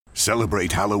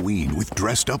Celebrate Halloween with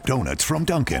dressed-up donuts from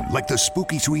Dunkin', like the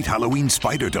spooky sweet Halloween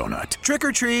spider donut. Trick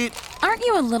or treat. Aren't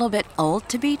you a little bit old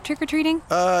to be trick-or-treating?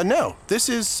 No. This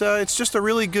is, it's just a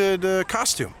really good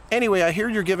costume. Anyway, I hear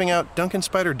you're giving out Dunkin'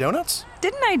 Spider donuts?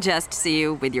 Didn't I just see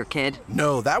you with your kid?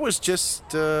 No, that was just,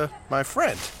 my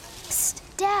friend. Psst,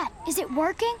 Dad, is it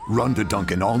working? Run to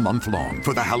Dunkin' all month long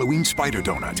for the Halloween spider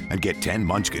donut and get 10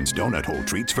 Munchkins donut hole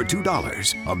treats for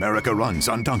 $2. America runs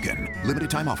on Dunkin'. Limited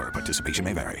time offer. Participation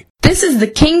may vary. This is the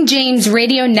King James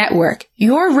Radio Network,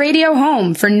 your radio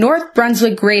home for North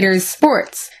Brunswick Raiders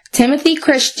sports, Timothy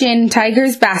Christian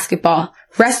Tigers basketball,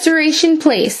 Restoration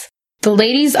Place, the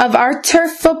Ladies of Our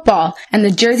Turf football, and the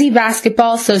Jersey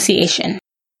Basketball Association.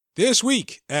 This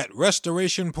week at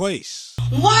Restoration Place.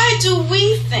 Why do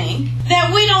we think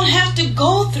that we don't have to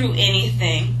go through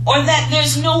anything, or that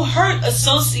there's no hurt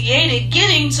associated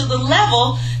getting to the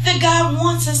level that God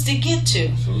wants us to get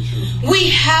to? So true. We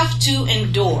have to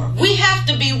endure. We have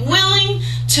to be willing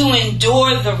to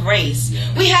endure the race.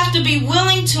 Yeah. We have to be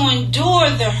willing to endure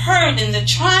the hurt and the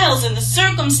trials and the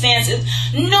circumstances,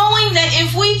 knowing that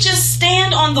if we just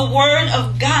stand on the word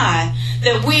of God,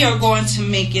 that we are going to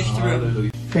make it through.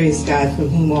 Hallelujah. Praise God, from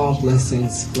whom all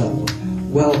blessings flow.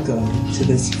 Welcome to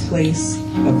this place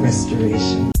of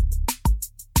restoration.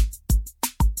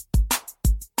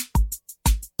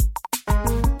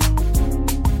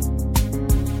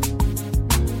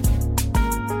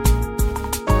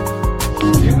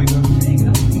 Here we go.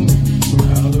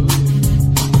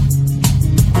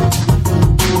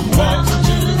 Welcome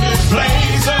to this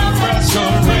place of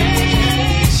restoration.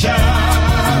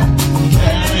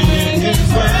 Carrying His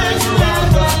word throughout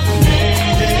the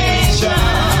nation.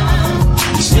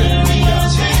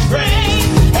 Experience His grace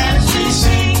as we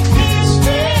sing His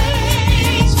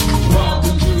praise.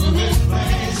 Welcome to this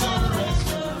place of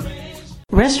restoration.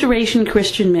 Restoration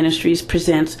Christian Ministries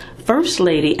presents First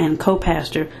Lady and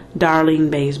co-pastor Darlene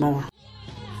Bazemore.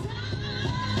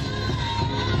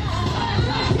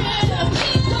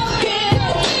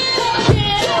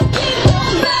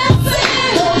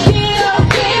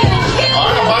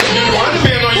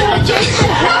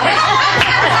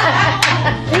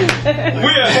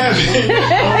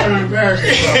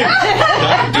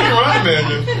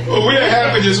 We are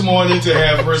happy this morning to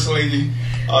have First Lady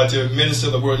to minister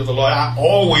the word of the Lord. I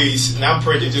always, and I'm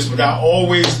prejudiced, but I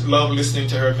always love listening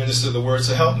to her minister the word.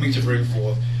 So help me to bring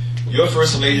forth your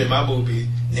First Lady and my booby,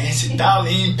 Lady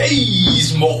Darlene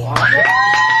Bazemore.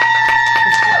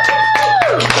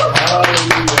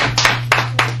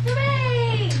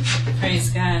 Praise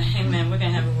God. Amen. We're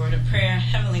going to have a word of prayer.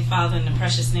 Heavenly Father, in the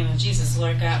precious name of Jesus,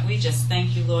 Lord God, we just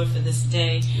thank you, Lord, for this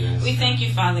day. Yes. We thank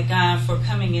you, Father God, for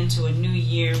coming into a new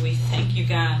year. We thank you,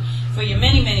 God, for your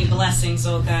many, many blessings,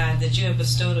 oh God, that you have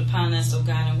bestowed upon us, oh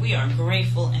God, and we are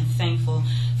grateful and thankful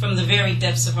from the very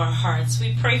depths of our hearts.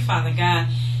 We pray, Father God,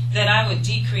 that I would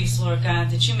decrease, Lord God,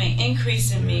 that you may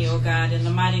increase in me, oh God, in the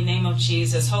mighty name of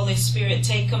Jesus. Holy Spirit,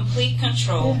 take complete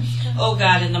control, oh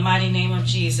God, in the mighty name of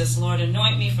Jesus. Lord,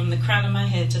 anoint me from the crown of my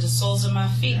head to the soles of my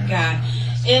feet, God.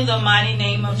 In the mighty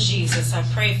name of Jesus, I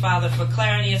pray, Father, for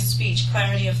clarity of speech,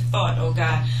 clarity of thought, oh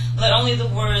God. Let only the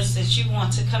words that you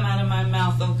want to come out of my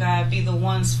mouth, oh God, be the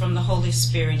ones from the Holy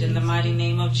Spirit in the mighty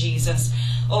name of Jesus.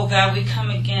 Oh God, we come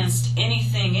against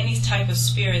anything, any type of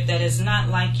spirit that is not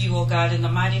like you, oh God, in the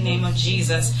mighty name of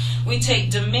Jesus. We take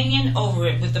dominion over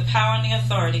it with the power and the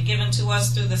authority given to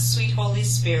us through the sweet Holy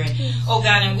Spirit. Oh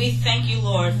God, and we thank you,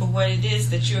 Lord, for what it is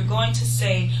that you're going to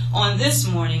say on this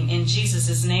morning. In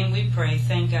Jesus' name we pray.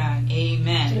 Thank God.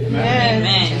 Amen. Amen.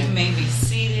 Amen. You may be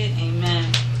seated. Amen.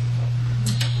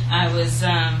 I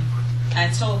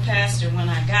told Pastor when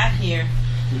I got here,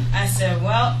 I said,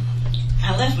 well,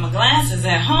 I left my glasses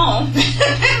at home.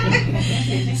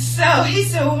 So he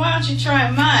said, well, why don't you try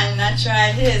mine? And I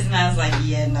tried his, and I was like,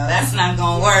 yeah, no, that's not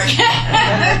going to work.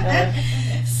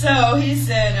 So he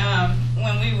said,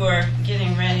 when we were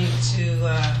getting ready to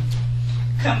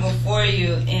come before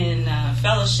you in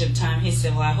fellowship time, he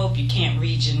said, well, I hope you can't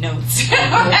read your notes.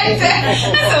 I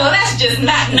said, well, that's just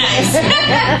not nice.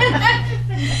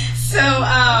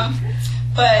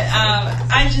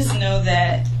 I just know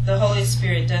that the Holy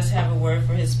Spirit does have a word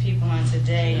for his people on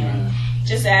today, and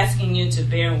just asking you to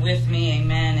bear with me,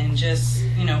 amen, and just,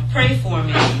 pray for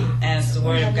me as the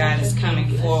word of God is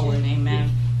coming forward,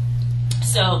 amen.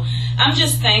 So I'm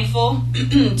just thankful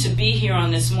to be here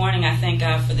on this morning. I thank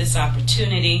God for this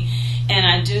opportunity, and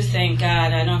I do thank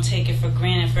God. I don't take it for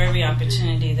granted for every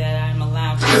opportunity that I'm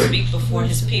allowed to speak before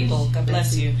his people. God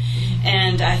bless you.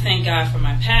 And I thank God for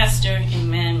my pastor,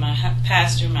 amen, my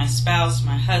pastor, my spouse,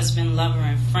 my husband, lover,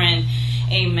 and friend.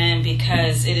 Amen,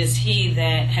 because it is He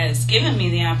that has given me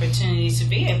the opportunity to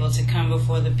be able to come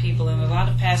before the people, and a lot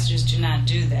of pastors do not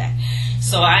do that.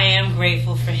 So I am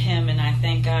grateful for Him, and I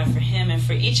thank God for Him and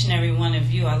for each and every one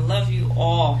of you. I love you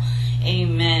all.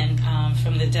 Amen.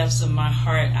 From the depths of my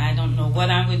heart, I don't know what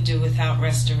I would do without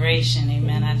restoration.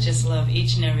 Amen. I just love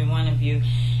each and every one of you.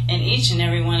 And each and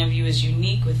every one of you is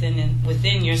unique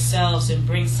within yourselves and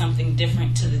brings something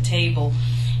different to the table.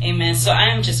 Amen. So I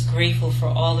am just grateful for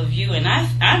all of you. And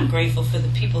I'm grateful for the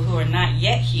people who are not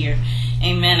yet here.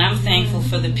 Amen. I'm thankful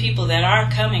for the people that are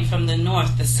coming from the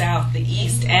north, the south, the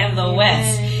east, and the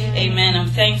west. Amen. I'm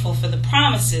thankful for the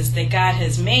promises that God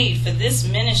has made for this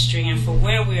ministry and for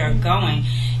where we are going.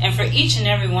 And for each and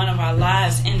every one of our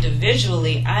lives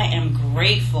individually, I am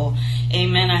grateful.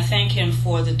 Amen. I thank Him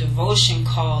for the devotion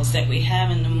calls that we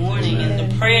have in the morning and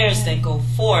the prayers that go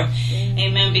forth.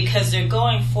 Amen. Because they're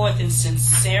going forth in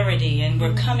sincerity, and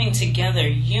we're coming together,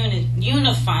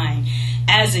 unifying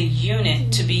as a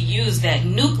unit to be used, that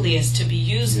nucleus to be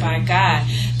used by God.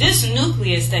 This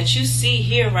nucleus that you see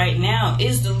here right now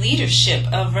is the leadership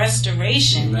of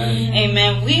restoration.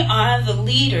 Amen. We are the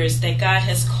leaders that God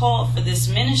has called for this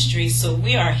ministry. So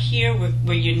we are here.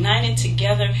 We're united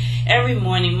together every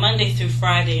morning, Monday through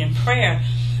Friday, in prayer.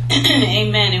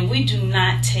 Amen. And we do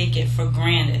not take it for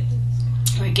granted.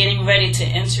 We're getting ready to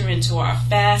enter into our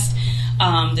fast.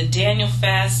 The Daniel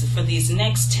fast for these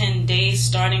next 10 days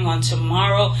starting on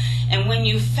tomorrow. And when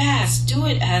you fast, do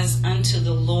it as unto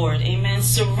the Lord. Amen.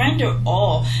 Surrender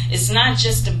all. It's not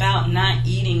just about not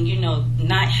eating,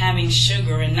 not having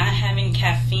sugar and not having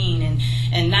caffeine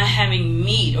and not having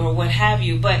meat or what have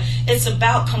you. But it's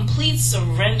about complete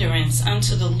surrenderance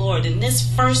unto the Lord in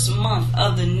this first month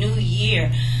of the new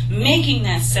year. Making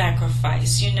that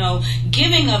sacrifice,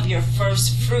 giving of your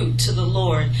first fruit to the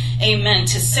Lord. Amen.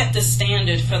 To set the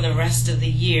standard for the rest of the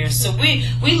year. So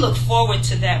we look forward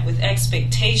to that with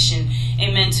expectation.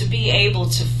 Amen. To be able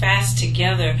to fast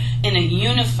together in a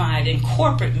unified and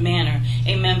corporate manner.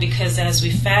 Amen. Because as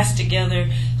we fast together,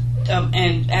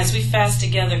 and as we fast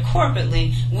together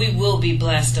corporately, we will be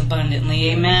blessed abundantly.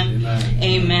 Amen.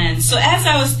 Amen. So as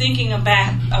I was thinking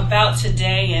about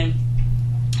today and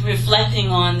reflecting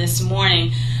on this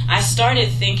morning, I started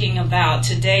thinking about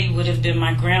today would have been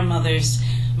my grandmother's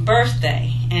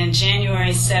birthday. And January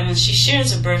 7th, she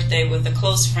shares a birthday with a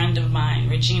close friend of mine,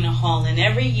 Regina Hall. And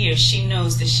every year she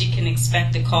knows that she can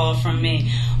expect a call from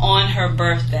me on her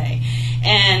birthday.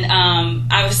 And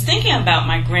I was thinking about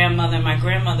my grandmother. My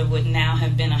grandmother would now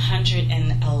have been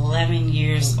 111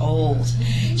 years old.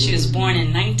 She was born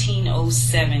in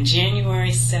 1907,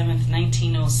 January 7th,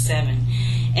 1907.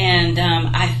 And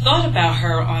I thought about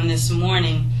her on this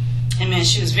morning. Amen.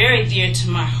 She was very dear to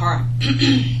my heart.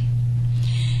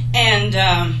 And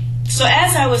so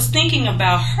as I was thinking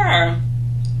about her,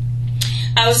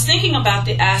 I was thinking about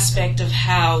the aspect of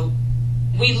how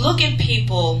we look at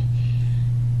people,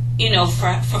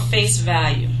 for face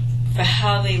value, for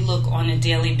how they look on a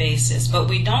daily basis, but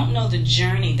we don't know the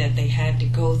journey that they had to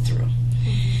go through.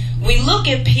 We look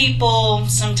at people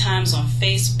sometimes on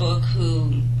Facebook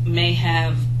who may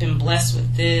have been blessed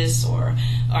with this or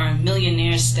are in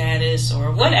millionaire status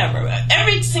or whatever.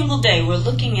 Every single day we're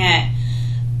looking at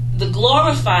the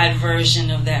glorified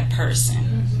version of that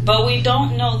person, but we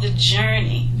don't know the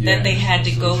journey that they had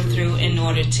to go through in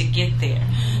order to get there.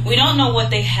 We don't know what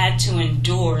they had to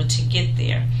endure to get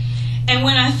there. And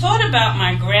when I thought about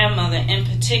my grandmother in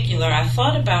particular, I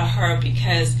thought about her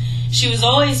because she was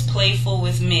always playful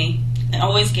with me. I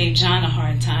always gave John a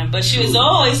hard time, but she was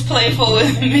always playful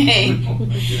with me.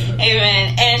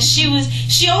 Amen. And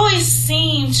she always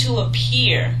seemed to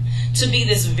appear to be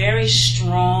this very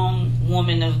strong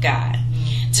woman of God,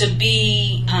 to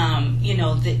be,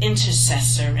 the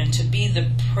intercessor, and to be the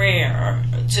prayer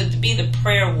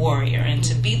warrior, and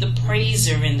to be the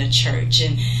praiser in the church.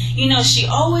 And, she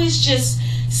always just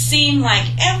seemed like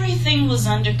everything was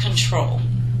under control.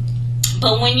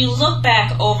 But when you look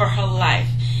back over her life,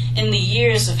 in the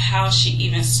years of how she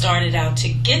even started out to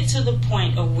get to the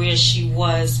point of where she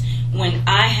was when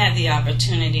I had the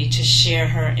opportunity to share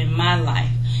her in my life,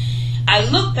 I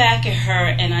look back at her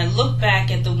and I look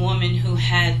back at the woman who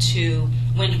had to,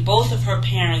 when both of her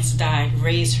parents died,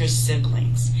 raise her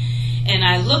siblings. And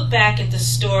I look back at the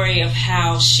story of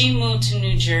how she moved to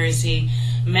New Jersey,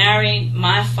 married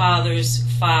my father's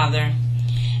father,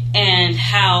 and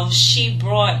how she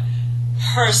brought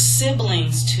her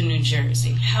siblings to New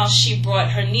Jersey, how she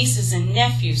brought her nieces and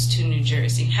nephews to New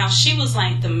Jersey, how she was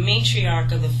like the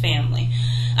matriarch of the family.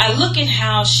 I look at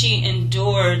how she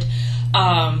endured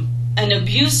an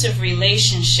abusive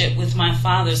relationship with my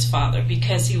father's father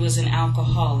because he was an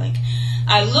alcoholic.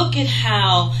 I look at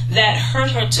how that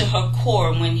hurt her to her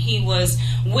core when he was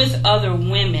with other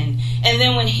women. And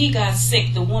then when he got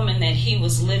sick, the woman that he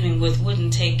was living with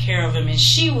wouldn't take care of him. And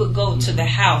she would go to the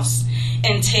house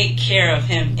and take care of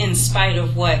him in spite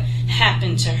of what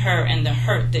happened to her and the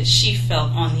hurt that she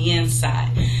felt on the inside.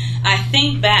 I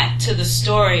think back to the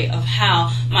story of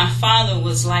how my father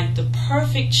was like the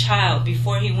perfect child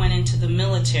before he went into the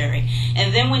military.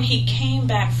 And then when he came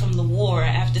back from the war,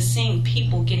 after seeing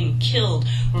people getting killed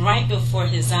right before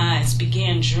his eyes,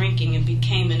 began drinking and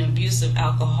became an abusive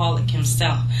alcoholic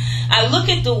himself. I look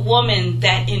at the woman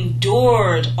that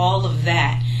endured all of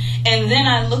that. And then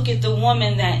I look at the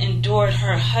woman that endured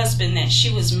her husband that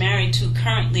she was married to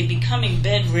currently becoming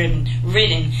bedridden,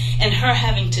 and her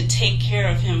having to take care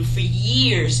of him for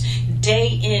years, day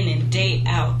in and day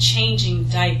out, changing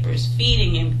diapers,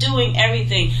 feeding him, doing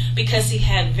everything because he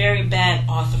had very bad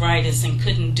arthritis and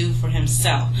couldn't do for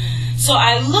himself. So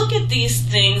I look at these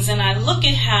things and I look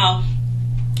at how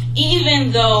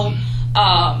even though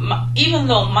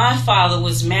my father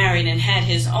was married and had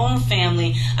his own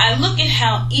family, I look at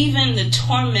how even the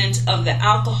torment of the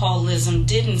alcoholism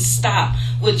didn't stop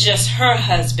with just her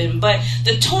husband, but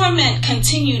the torment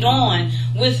continued on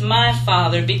with my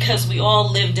father because we all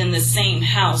lived in the same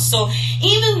house. So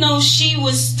even though she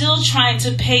was still trying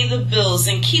to pay the bills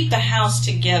and keep the house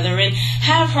together and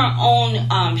have her own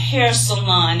hair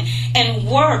salon and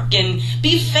work and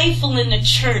be faithful in the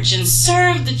church and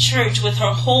serve the church with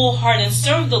her whole heart and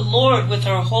serve the Lord with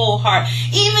her whole heart,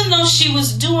 even though she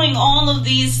was doing all of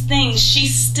these things, she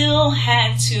still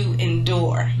had to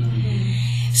endure.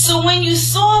 So when you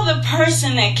saw the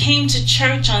person that came to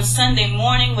church on Sunday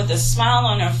morning with a smile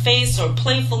on her face or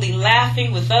playfully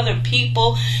laughing with other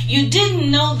people, you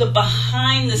didn't know the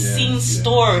behind-the-scenes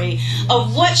story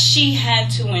of what she had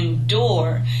to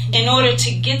endure in order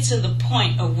to get to the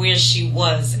point of where she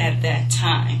was at that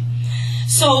time.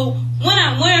 So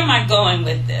where am I going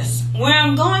with this? Where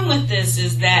I'm going with this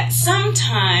is that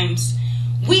sometimes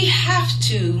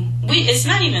it's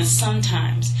not even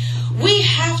sometimes, we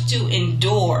have to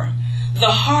endure the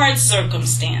hard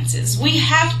circumstances. We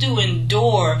have to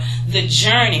endure the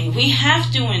journey. We have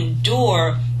to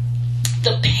endure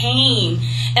the pain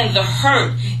and the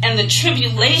hurt and the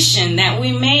tribulation that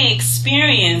we may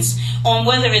experience on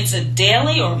whether it's a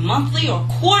daily or monthly or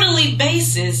quarterly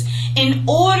basis in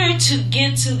order to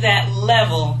get to that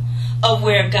level of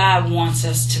where God wants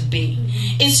us to be.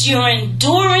 It's your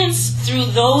endurance through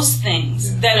those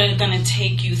things that are going to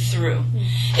take you through.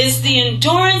 It's the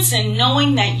endurance in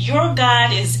knowing that your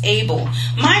God is able.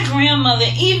 My grandmother,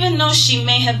 even though she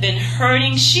may have been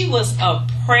hurting, she was a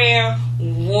prayer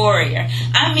warrior.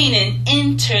 I mean, an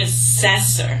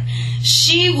intercessor.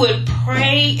 She would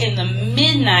pray in the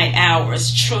midnight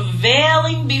hours,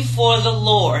 travailing before the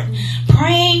Lord,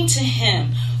 praying to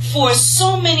Him for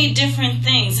so many different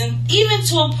things. And even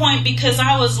to a point, because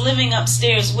I was living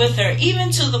upstairs with her,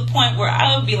 even to the point where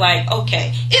I would be like,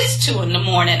 okay, it's 2 a.m.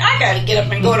 I got to get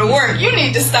up and go to work. You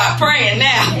need to stop praying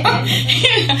now. All right,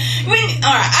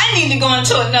 I need to go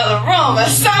into another room or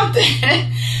something.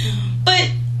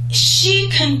 But she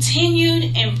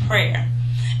continued in prayer.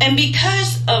 And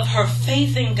because of her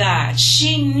faith in God,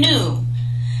 she knew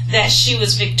that she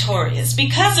was victorious.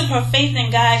 Because of her faith in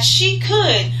God, she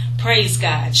could praise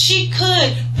God. She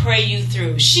could pray you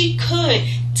through. She could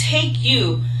take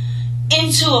you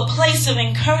into a place of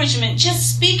encouragement,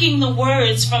 just speaking the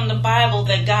words from the Bible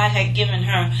that God had given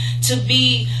her to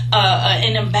be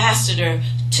an ambassador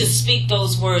to speak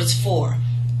those words for.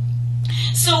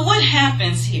 So what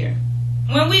happens here?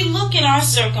 When we look at our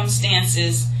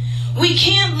circumstances, we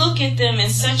can't look at them in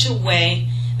such a way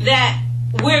that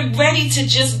we're ready to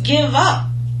just give up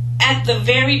at the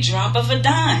very drop of a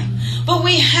dime. But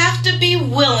we have to be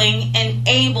willing and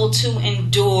able to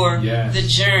endure the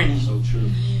journey. So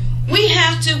true. We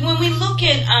have to, when we look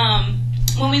at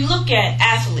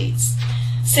athletes,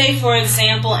 say for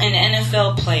example an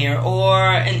NFL player or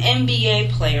an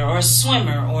NBA player or a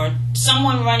swimmer or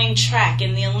someone running track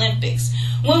in the Olympics,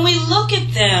 when we look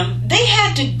at them, they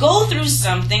had to go through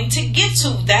something to get to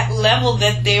that level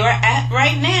that they are at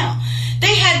right now.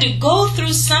 They had to go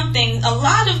through something. A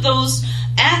lot of those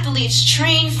athletes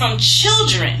train from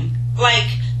children, like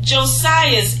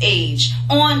Josiah's age,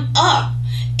 on up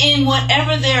in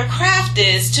whatever their craft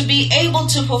is to be able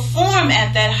to perform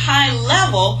at that high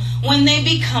level when they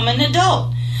become an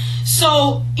adult.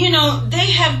 So,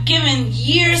 they have given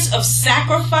years of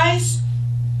sacrifice.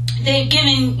 They've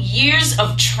given years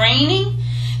of training.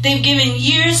 They've given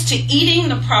years to eating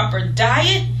the proper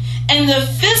diet. and the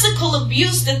physical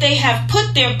abuse that they have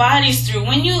put their bodies through.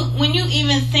 When you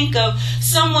even think of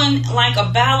someone like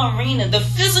a ballerina, the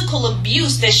physical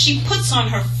abuse that she puts on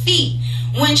her feet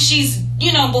when she's,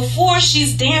 before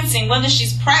she's dancing, whether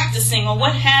she's practicing or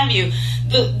what have you,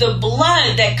 the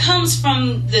blood that comes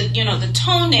from the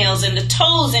toenails and the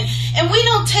toes, and we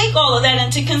don't take all of that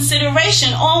into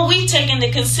consideration. All we take into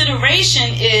consideration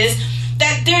is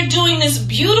that they're doing this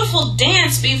beautiful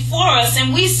dance before us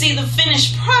and we see the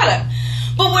finished product.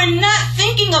 But we're not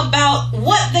thinking about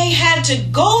what they had to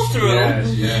go through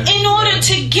in order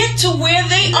to get to where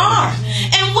they are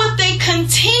and what they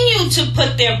continue to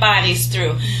put their bodies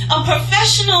through. A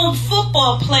professional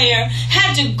football player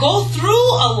had to go through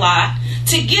a lot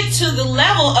to get to the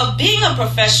level of being a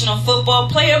professional football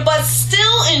player, but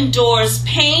still endures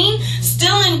pain,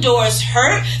 still endures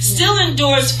hurt, still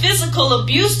endures physical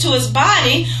abuse to his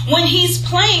body when he's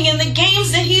playing in the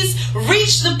games that he's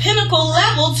reached the pinnacle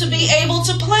level to be able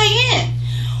to play in.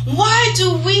 Why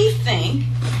do we think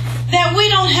that we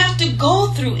don't have to go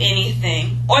through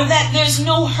anything, or that there's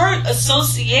no hurt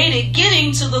associated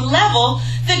getting to the level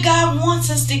that God wants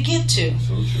us to get to?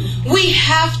 We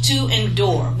have to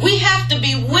endure. We have to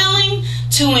be willing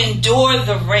to endure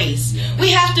the race.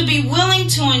 We have to be willing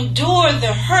to endure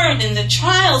the hurt and the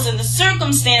trials and the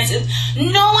circumstances,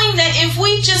 knowing that if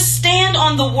we just stand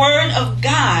on the word of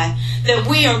God, that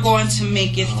we are going to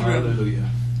make it through. Hallelujah.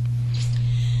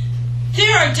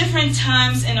 There are different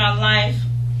times in our life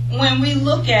when we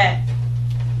look at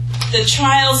the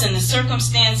trials and the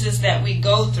circumstances that we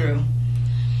go through,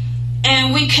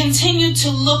 and we continue to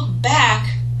look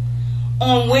back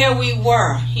on where we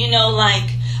were. Like,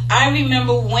 I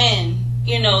remember when,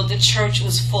 the church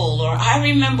was full, or I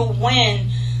remember when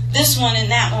this one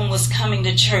and that one was coming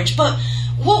to church. But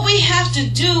what we have to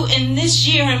do in this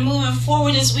year and moving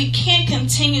forward is we can't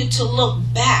continue to look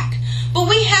back, but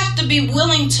we have to be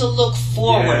willing to look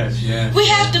forward. We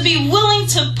have to be willing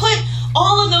to put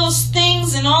all of those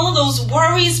things and all of those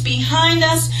worries behind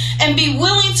us and be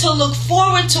willing to look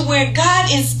forward to where God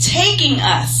is taking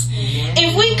us.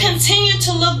 If we continue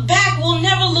to look back, we'll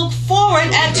never look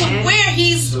forward to where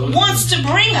He wants to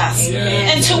bring us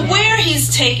and to where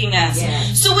He's taking us.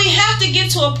 So we have to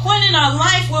get to a point in our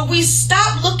life where we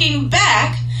stop looking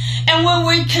back and where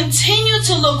we continue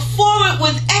to look forward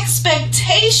with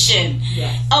expectation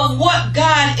of what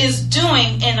God is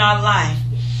doing in our life.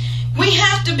 We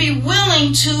have to be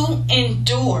willing to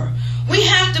endure. We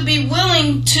have to be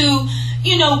willing to,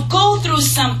 go through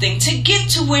something to get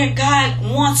to where God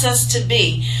wants us to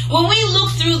be. When we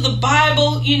look through the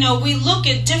Bible, we look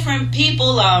at different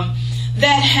people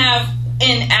that have,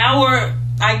 in our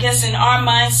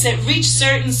mindset, reached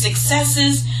certain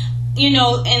successes,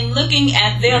 and looking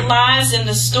at their lives and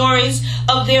the stories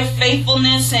of their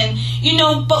faithfulness, and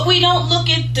but we don't look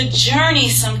at the journey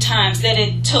sometimes that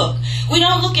it took. We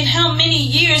don't look at how many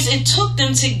years it took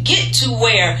them to get to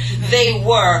where they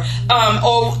were,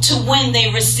 or to when they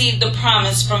received the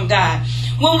promise from God.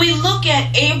 When we look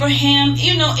at Abraham,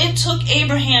 it took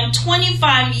Abraham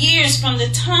 25 years from the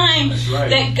time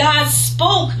that God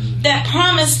spoke that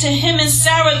promise to him and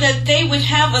Sarah that they would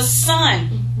have a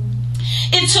son.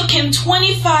 It took him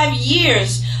 25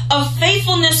 years of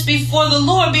faithfulness before the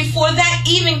Lord before that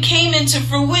even came into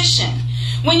fruition.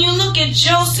 When you look at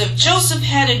Joseph, Joseph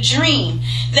had a dream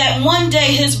that one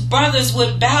day his brothers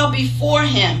would bow before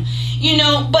him.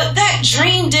 But that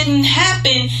dream didn't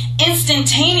happen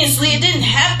instantaneously. It didn't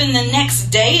happen the next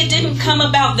day. It didn't come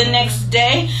about the next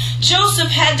day. Joseph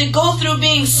had to go through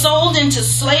being sold into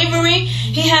slavery.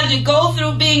 He had to go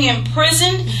through being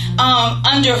imprisoned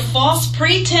under false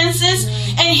pretenses.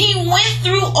 And he went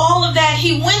through all of that.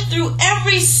 He went through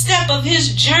every step of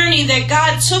his journey that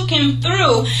God took him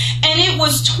through. And it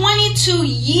was 22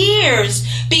 years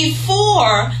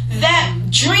before that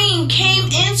dream came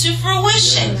into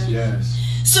fruition.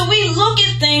 So we look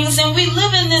at things and we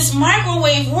live in this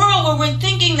microwave world where we're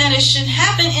thinking that it should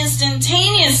happen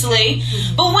instantaneously,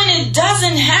 but when it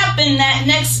doesn't happen that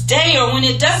next day, or when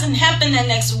it doesn't happen that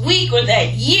next week or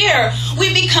that year,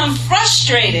 we become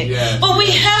frustrated. But we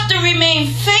have to remain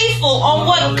faithful on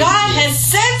what God has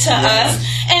said to us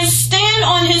and stand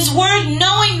on His word,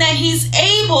 knowing that He's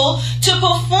able to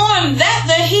perform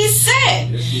that He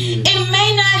said. It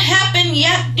may not happen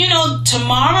yet,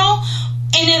 tomorrow.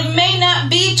 And it may not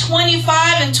be 25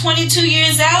 and 22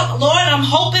 years out. Lord, I'm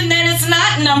hoping that it's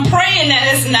not, and I'm praying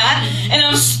that it's not, and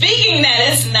I'm speaking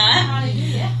that it's not.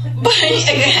 But,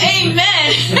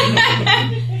 amen.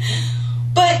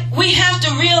 But we have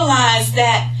to realize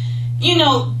that,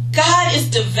 God is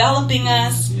developing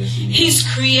us. He's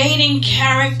creating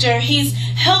character. He's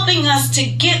helping us to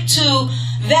get to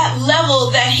that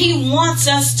level that he wants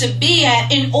us to be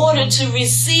at in order to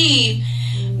receive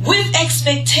with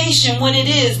expectation what it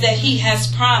is that he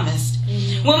has promised.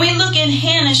 When we look in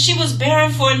Hannah, she was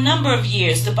barren for a number of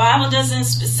years. The Bible doesn't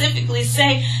specifically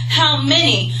say how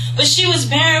many, but she was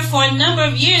barren for a number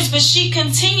of years, but she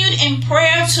continued in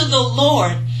prayer to the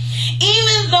Lord.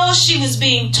 Even though she was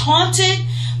being taunted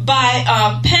by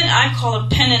I call her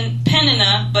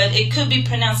Peninnah, but it could be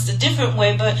pronounced a different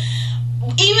way, but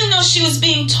even though she was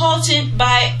being taunted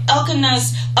by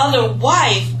Elkanah's other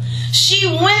wife, she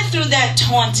went through that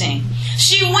taunting.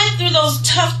 She went through those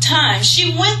tough times.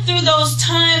 She went through those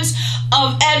times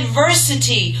of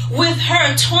adversity with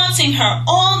her, taunting her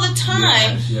all the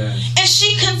time. Yes. And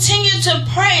she continued to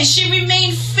pray. She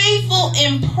remained faithful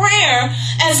in prayer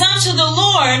as unto the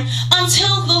Lord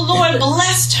until the Lord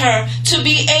blessed her to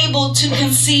be able to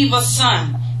conceive a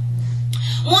son.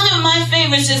 One of my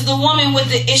favorites is the woman with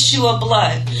the issue of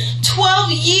blood.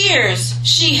 12 years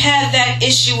she had that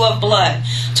issue of blood.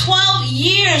 12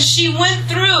 years she went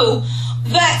through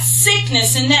that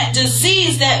sickness and that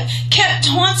disease that kept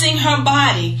taunting her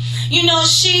body. You know,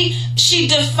 she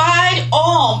defied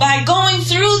all by going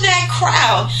through that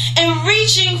crowd and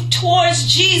reaching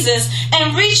towards Jesus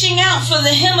and reaching out for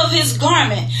the hem of his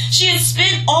garment. She had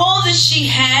spent all that she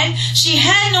had. She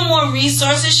had no more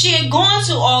resources. She had gone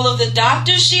to all of the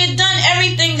doctors. She had done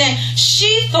everything that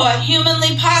she thought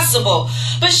humanly possible.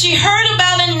 But she heard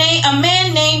about a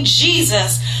man named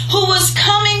Jesus who was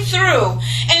coming through,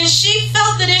 and she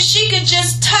felt that if she could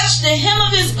just touch the hem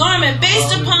of his garment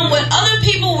based upon what other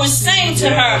people were saying to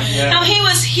her, how he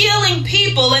was healing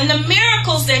people and the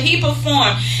miracles that he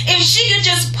performed, if she could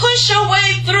just push her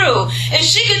way through, if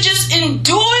she could just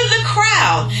endure the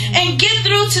crowd and get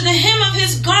through to the hem of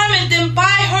his garment, then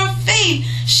by her faith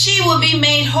she would be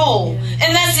made whole.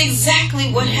 And that's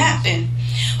exactly what happened.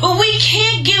 But we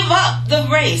can't give up the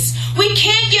race. We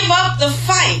can't give up the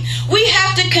fight. We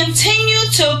have to continue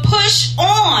to push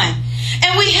on.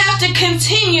 And we have to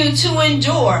continue to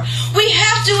endure. We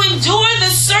have to endure the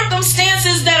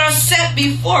circumstances that are set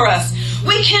before us.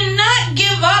 We cannot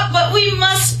give up, but we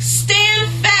must stand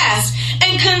fast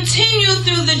and continue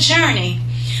through the journey.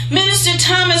 Minister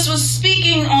Thomas was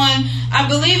speaking on, I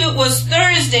believe it was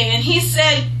Thursday, and he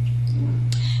said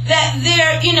that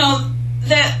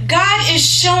that God is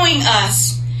showing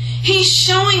us. He's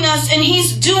showing us, and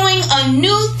he's doing a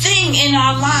new thing in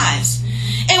our lives.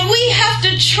 And we have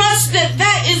to trust that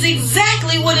that is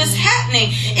exactly what is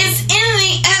happening. It's in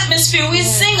the atmosphere. We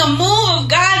sing a move of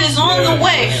God is on the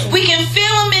way. We can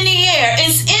feel him in the air.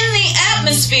 It's in the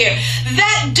atmosphere.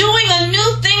 That doing a new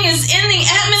thing is in the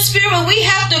atmosphere, but we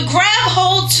have to grab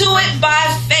hold to it by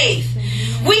faith.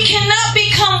 We cannot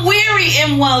become weary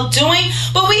in well-doing,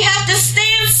 but we have to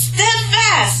stand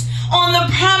steadfast on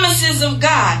the promises of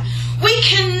God. We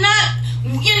cannot,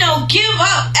 give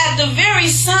up at the very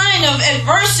sign of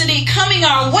adversity coming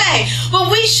our way,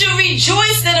 but we should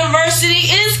rejoice that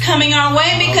adversity is coming our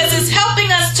way because it's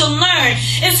helping us to learn,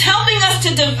 it's helping us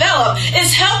to develop,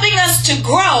 it's helping us to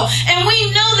grow. And we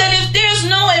know that if there's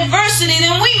no adversity,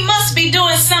 then we must be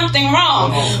doing something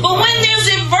wrong. But when there's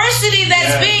adversity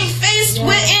that's being faced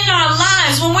within our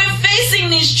lives, when we're facing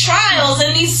these trials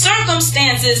and these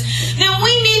circumstances, then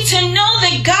we need to know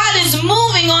that God is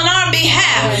moving on our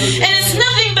behalf. And it's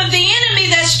nothing but the enemy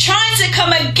that's trying to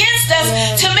come against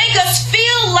us to make us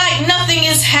feel like nothing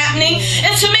is happening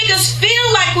and to make us feel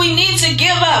like we need to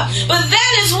give up. But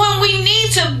that is when we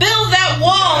need to build that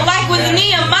wall like with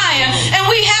Nehemiah, and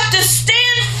we have to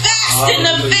stand fast in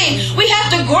the faith. We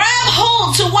have to grab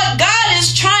hold to what God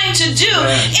is trying to do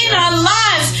in our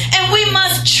lives, and we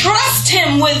must trust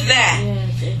him with that.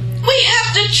 We have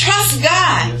to trust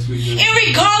God. And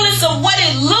regardless of what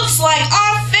it looks like,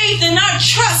 our faith and our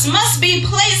trust must be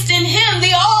placed in him,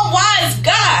 the all-wise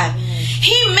God.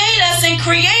 He made us and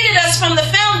created us from the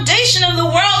foundation of the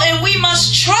world, and we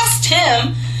must trust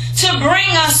him to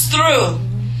bring us through.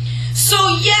 So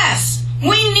yes,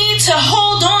 we need to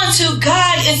hold on to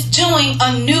God is doing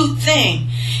a new thing.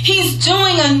 He's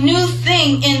doing a new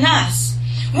thing in us.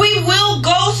 We will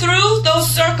go through those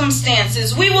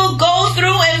circumstances. We will go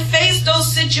through and face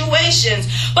those situations.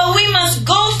 But we must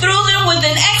go through them with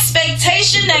an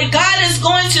expectation that God is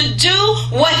going to do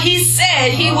what he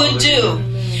said he would do.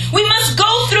 We must go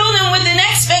through them with an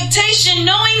expectation,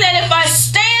 knowing that if I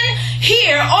stand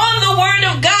here on the word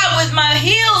of God with my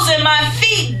heels and my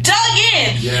feet dug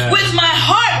in, with my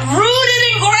heart rooted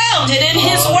and grounded in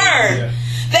his word,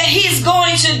 that he's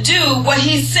going to do what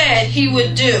he said he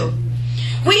would do.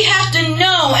 We have to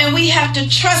know and we have to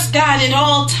trust God at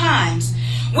all times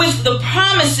with the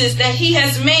promises that he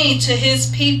has made to his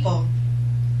people.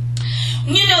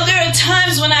 There are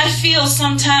times when I feel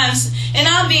sometimes, and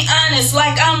I'll be honest,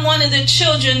 like I'm one of the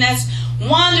children that's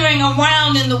wandering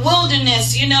around in the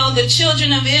wilderness, the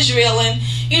children of Israel, and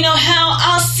how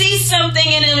I'll see something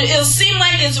and it'll seem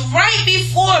like it's right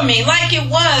before me, like it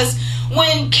was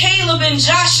when Caleb and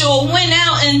Joshua went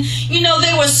out and,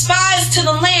 they were spies to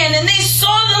the land and they saw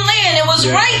the land. It was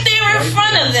right there in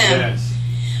front of them. Yes.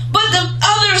 But the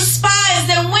other spies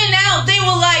that went out, they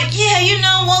were like,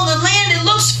 the land, it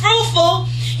looks fruitful.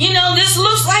 This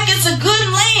looks like it's a good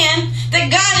land that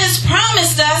God has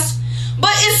promised us.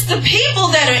 But it's the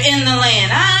people that are in the land.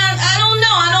 I don't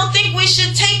know. I don't think we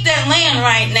should take that land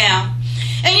right now.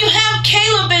 And you have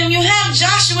Caleb and you have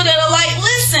Joshua that are like,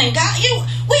 listen, God,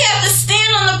 we have to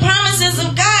stand on the promises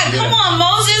of God. Yeah. Come on,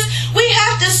 Moses. We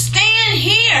have to stand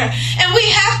here and we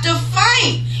have to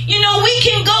fight. We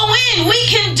can go in. We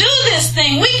can do this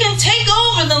thing. We can take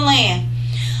over the land.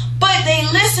 But they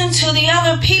listened to the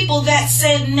other people that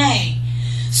said nay.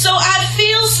 So I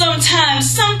feel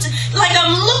sometimes like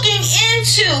I'm looking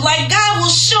into, like God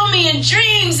will show me in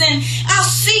dreams and I'll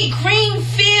see green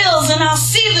fields and I'll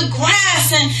see the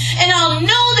grass and I'll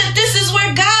know that this is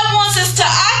where God wants us to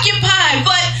occupy.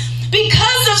 But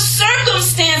because of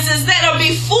circumstances that are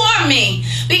before me,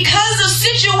 because of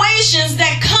situations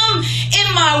that come in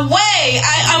my way,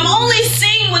 I'm only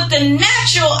seeing with the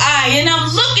natural eye and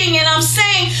I'm looking and I'm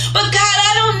saying, but God,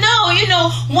 I don't know,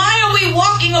 why are we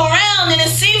walking around and it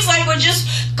seems like we're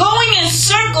just going in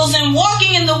circles and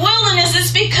walking in the wilderness?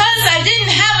 It's because I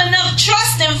didn't have enough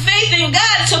trust and faith in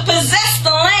God to possess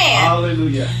the land.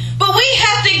 Hallelujah. But we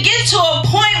have to get to a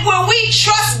point where we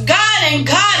trust God and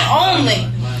God only.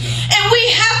 And we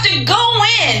have to go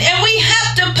in and we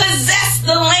have to possess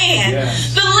the land.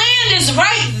 Yes. The land is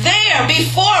right there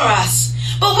before us.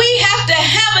 But we have to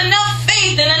have enough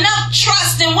faith and enough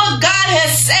trust in what God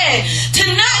has said to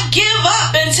not give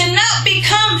up and to not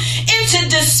become into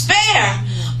despair.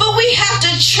 But we have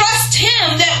to trust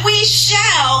Him that we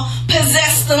shall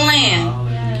possess the land.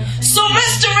 So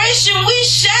restoration, we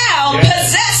shall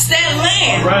possess that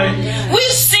land. Right.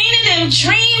 We've seen it in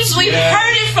dreams. We've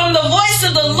heard it from the voice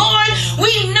of the Lord.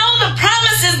 We know the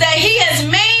promises that He has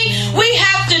made. We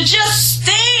have to just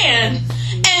stand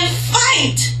and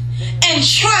fight and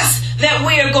trust that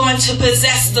we are going to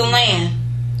possess the land.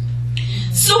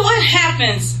 So what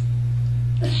happens?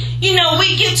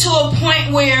 We get to a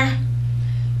point where,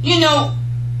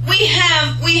 we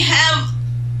have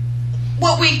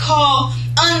what we call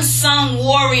unsung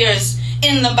warriors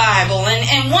in the Bible.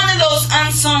 And one of those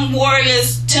unsung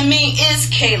warriors to me is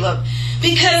Caleb.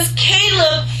 Because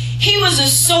Caleb, he was a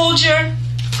soldier,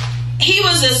 he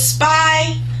was a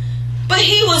spy, but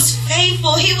he was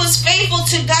faithful. He was faithful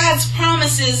to God's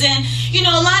promises. And,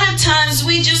 a lot of times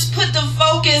we just put the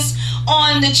focus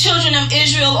on the children of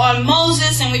Israel, on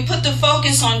Moses, and we put the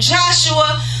focus on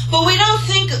Joshua, but we don't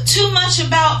think too much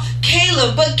about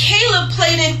Caleb. But Caleb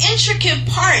played an intricate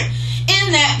part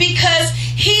in that because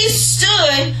he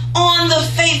stood on the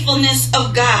faithfulness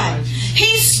of God.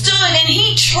 He stood and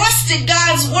he trusted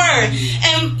God's word.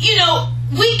 And,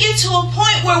 we get to a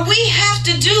point where we have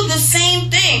to do the same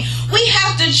thing. We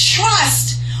have to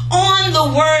trust on the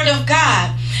word of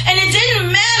God. And it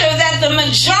didn't matter that the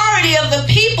majority of the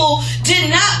people did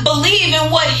not believe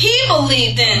in what he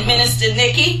believed in, Minister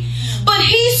Nikki. But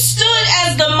he stood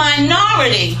as the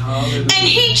minority. And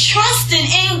he trusted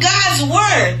in God's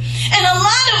word. And a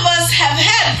lot of us have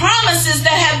had promises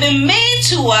that have been made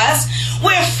to us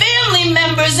where family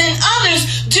members and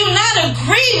others do not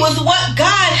agree with what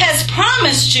God has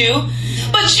promised you.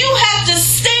 But you have to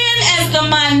stand as the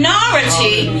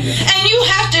minority and you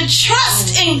have to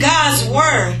trust in God's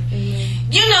word.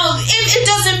 It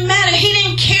doesn't matter. He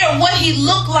didn't care what he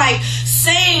looked like,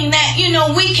 saying that,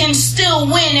 we can still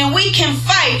win and we can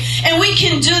fight and we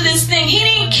can do this thing. He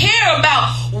didn't care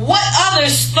about what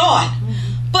others thought.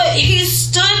 But he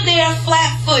stood there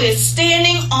flat-footed,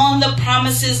 standing on the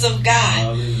promises of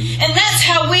God. And that's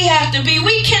how we have to be.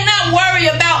 We cannot worry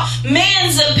about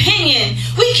man's opinion.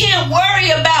 We can't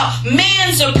worry about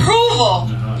man's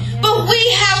approval. But we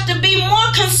have to be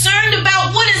more concerned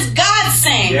about what is God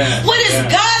saying. What is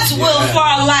God's will for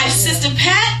our life, Sister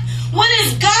Pat? What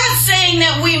is God saying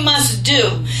that we must do?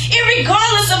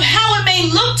 Irregardless of how it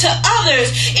may look to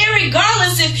others,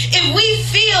 irregardless if we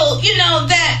feel,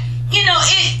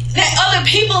 that other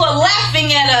people are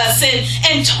laughing at us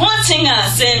and taunting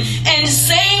us and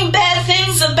saying bad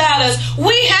things about us.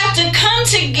 We have to come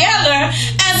together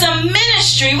as a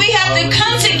ministry. We have to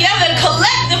come together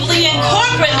collectively and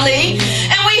corporately,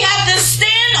 and we have to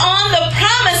stand on the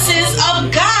promises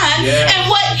of God and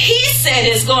what He said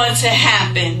is going to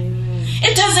happen.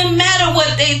 It doesn't matter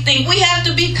what they think. We have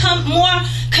to become more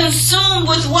consumed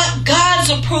with what God's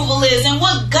approval is and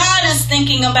what God is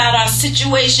thinking about our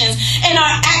situations and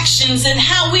our actions and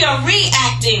how we are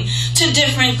reacting to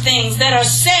different things that are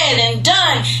said and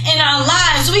done in our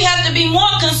lives. We have to be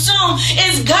more consumed.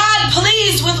 Is God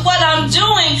pleased with what I'm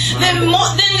doing than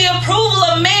the approval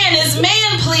of man? Is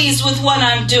man pleased with what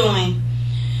I'm doing?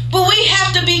 But we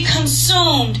have to be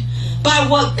consumed by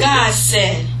what God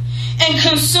said and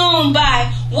consumed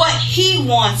by what He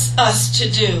wants us to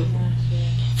do.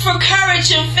 For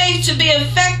courage and faith to be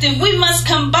effective, we must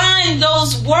combine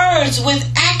those words with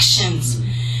actions.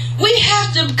 We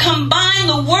have to combine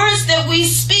the words that we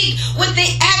speak with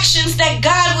the actions that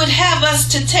God would have us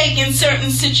to take in certain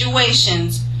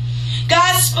situations.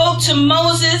 God spoke to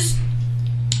Moses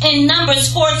in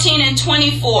Numbers 14 and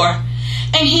 24,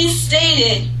 and He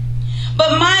stated,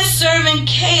 "But my servant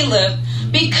Caleb,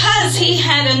 because he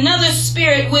had another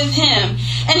spirit with him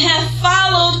and hath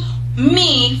followed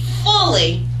me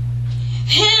fully,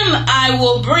 him I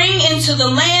will bring into the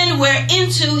land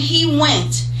whereinto he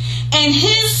went, and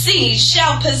his seed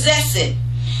shall possess it."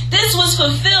 This was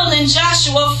fulfilled in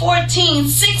Joshua 14,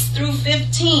 6 through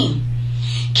 15.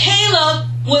 Caleb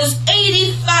was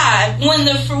 85 when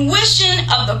the fruition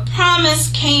of the promise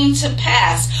came to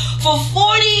pass. For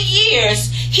 40 years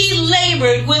he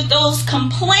labored with those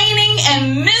complaining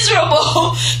and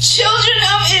miserable children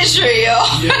of Israel.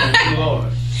 Yes,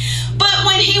 Lord. But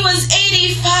when he was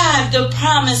 85, the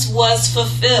promise was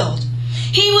fulfilled.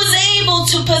 He was able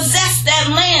to possess that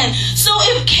land. So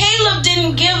if Caleb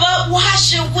didn't give up, why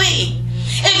should we?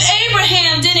 If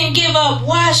Abraham didn't give up,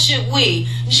 why should we?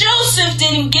 Joseph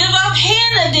didn't give up.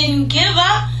 Hannah didn't give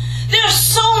up. There are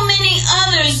so many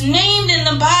others named in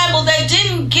the Bible that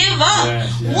didn't give up.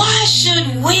 Yes, yes. Why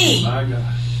should we? My God.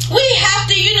 We have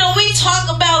to, we talk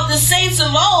about the saints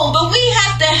of old, but we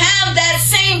have to have that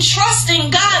same trust in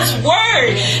God's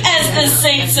word as the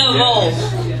saints of old.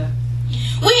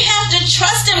 We have to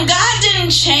trust Him. God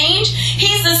didn't change.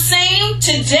 He's the same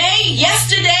today,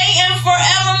 yesterday, and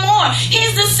forevermore.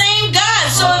 He's the same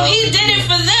God. So if He did it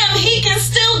for them, He can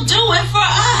still do it for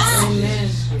us.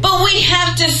 But we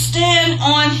have to stand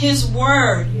on His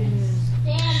word.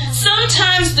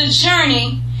 Sometimes the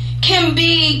journey can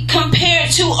be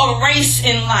compared to a race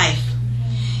in life.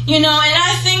 And when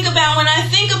I think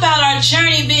about our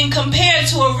journey being compared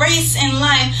to a race in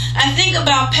life, I think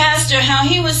about Pastor, how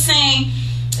he was saying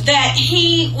that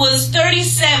he was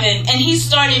 37 and he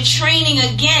started training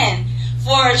again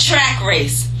for a track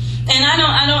race. And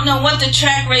I don't know what the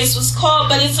track race was called,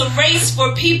 but it's a race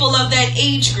for people of that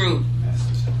age group.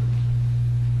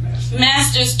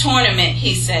 Masters tournament,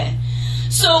 he said.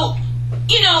 So,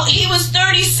 he was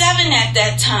 37 at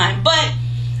that time, but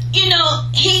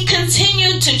he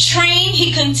continued to train.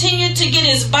 He continued to get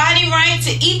his body right,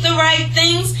 to eat the right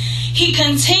things. He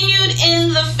continued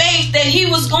in the faith that he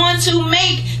was going to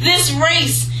make this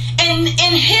race. And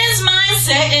in his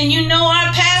mindset, and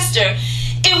our pastor,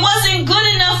 it wasn't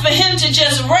good enough for him to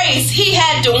just race. He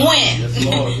had to win. Yes,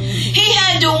 he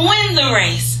had to win the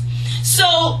race.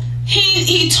 So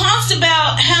he talks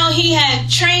about how he had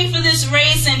trained for this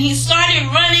race and he started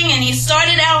running and he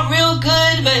started out real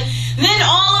good, but then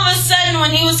all of a sudden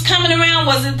when he was coming around,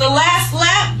 was it the last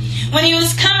lap? When he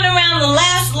was coming around the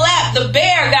last lap, the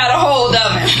bear got a hold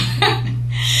of him.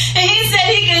 And he said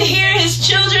he could hear his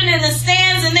children in the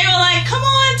stands and they were like, come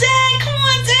on,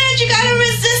 Dad, you got to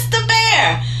resist the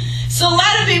bear. So a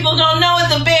lot of people don't know what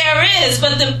the bear is,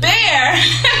 but the bear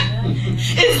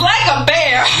is like a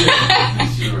bear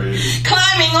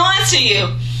climbing onto you.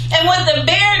 And what the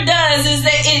bear does is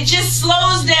that it just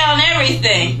slows down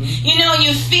everything.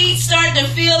 Your feet start to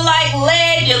feel like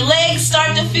lead, your legs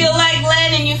start to feel like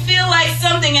lead, and you feel like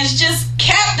something has just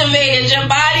captivated your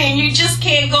body and you just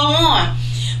can't go on.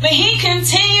 But he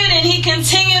continued and he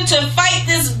continued to fight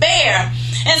this bear.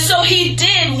 And so he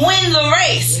did win the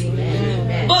race.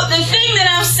 But the thing that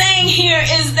I'm saying here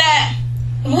is that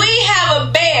we have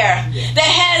a bear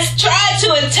that has tried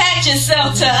to attach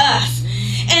itself to us.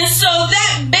 And so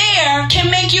that bear can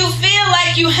make you feel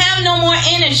like you have no more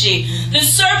energy. The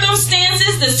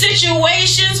circumstances, the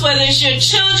situations, whether it's your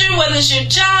children, whether it's your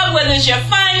job, whether it's your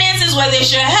finances, whether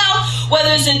it's your health,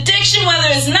 whether it's addiction,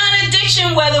 whether it's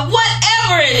non-addiction,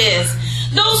 whatever it is,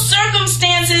 those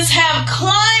circumstances have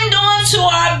climbed onto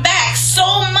our backs so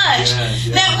much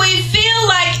that we feel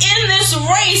like in this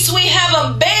race we have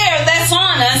a bear that's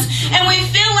on us and we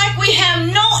feel like we have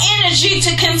no energy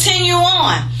to continue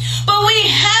on. But we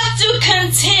have to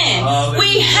contend.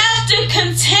 We have to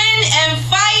contend and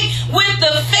fight with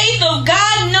the faith of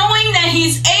God, knowing that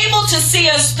He's able to see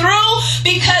us through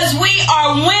because we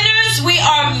are winners, we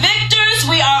are victors,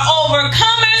 we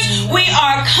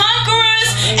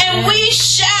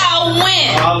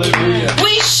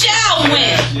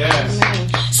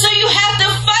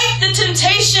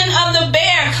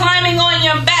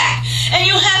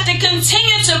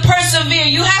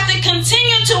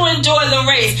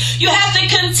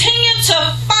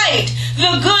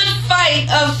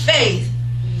faith.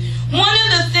 One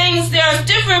of the things, there are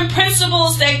different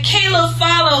principles that Caleb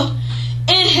followed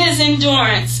in his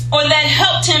endurance, or that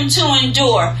helped him to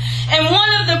endure. And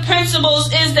one of the principles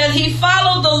is that he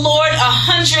followed the Lord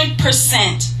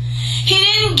 100%. He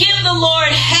didn't give the Lord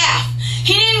half.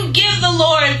 He didn't give the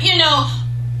Lord,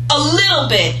 a little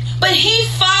bit. But he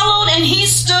followed and he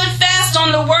stood fast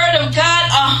on the word of God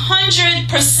 100%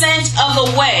 of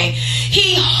the way.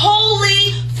 He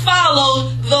wholly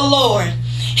followed the Lord.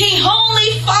 He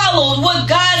wholly followed what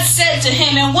God said to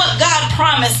him and what God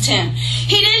promised him.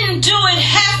 He didn't do it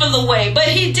half of the way, but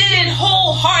he did it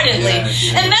wholeheartedly.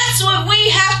 Yes. And that's what we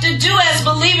have to do as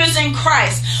believers in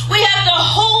Christ. We have to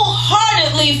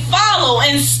wholeheartedly follow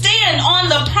and stand on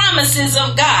the promises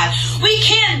of God. We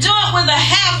can't do it with a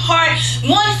half heart,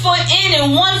 1 foot in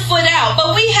and 1 foot out,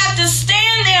 but we have to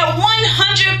stand there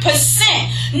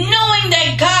 100%, knowing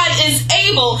that God is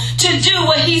able to do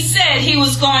what he said he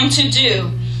was going to do.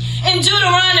 In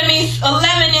Deuteronomy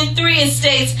 11:3 it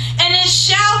states, "And it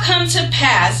shall come to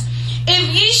pass, if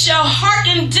ye shall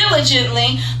hearken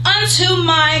diligently unto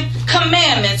my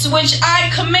commandments, which I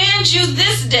command you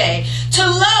this day, to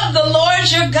love the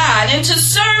Lord your God, and to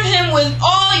serve him with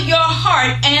all your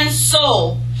heart and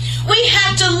soul." We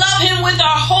have to love him with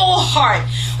our whole heart.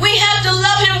 We have to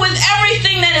love him with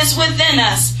everything that is within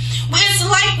us. It's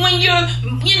like when you're,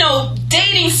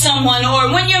 dating someone,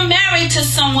 or when you're married to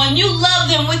someone, you love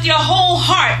them with your whole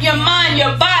heart, your mind,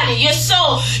 your body, your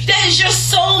soul. That is your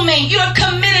soulmate. You're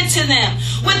committed to them.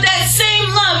 With that same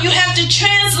love, you have to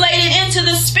translate it into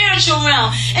the spiritual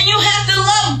realm. And you have to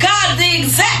love God the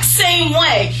exact same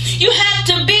way. You have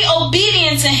to be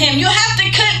obedient to him. You have to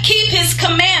keep his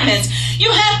commandments.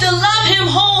 You have to love him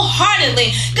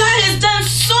wholeheartedly. God has done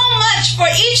so much for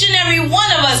each and every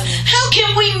one of us. How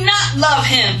can we not love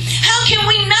him? How can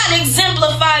we not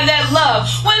exemplify that love?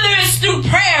 Whether it's through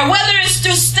prayer, whether it's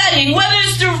through studying, whether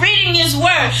it's through reading his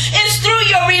word, it's through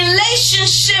your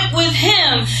relationship with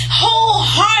him,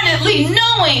 wholeheartedly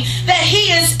knowing that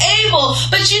he is able.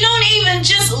 But you don't even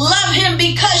just love him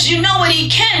because you know what he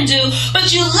can do,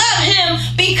 but you love him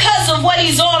because of what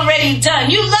he's already done.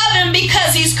 You love him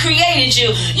because he's created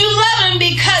you. You love him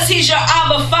because he's your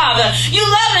Abba Father. You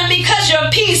love him because your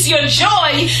peace, your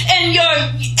joy, and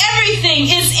your everything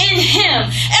is in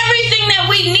him. Everything that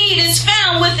we need is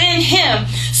found within him.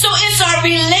 So it's our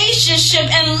relationship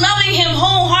and loving him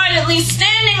wholeheartedly,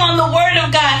 standing on the word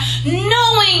of God,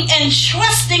 knowing and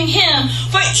trusting him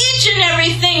for each and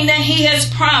everything that he has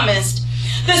promised.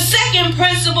 The second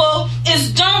principle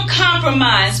is don't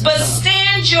compromise, but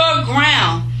stand your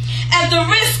ground. At the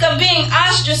risk of being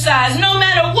ostracized, no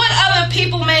matter what other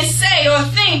people may say or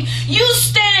think, you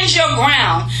stand your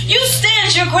ground. You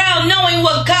stand your ground knowing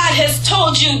what God has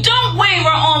told you. Don't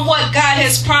waver on what God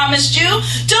has promised you.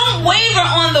 Don't waver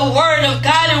on the word of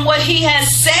God and what he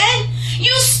has said.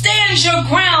 You stand your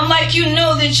ground like you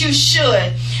know that you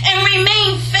should. And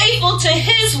remain faithful to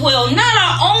his will, not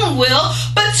our own will,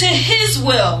 but to his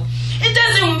will. It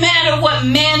doesn't matter what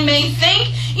man may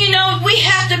think. We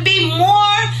have to be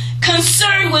more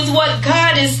concerned with what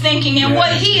God is thinking and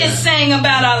what he is saying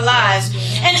about our lives.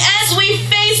 And as we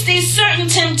face these certain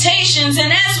temptations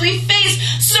and as we face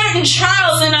certain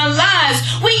trials in our lives,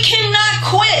 we cannot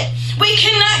quit. We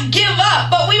cannot give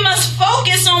up, but we must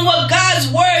focus on what God's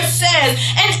word says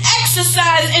and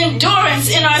exercise endurance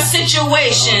in our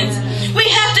situations. We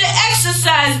have to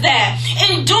exercise that.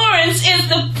 Endurance is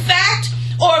the fact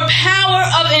or power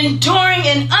of enduring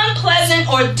an unpleasant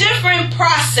or different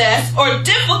process or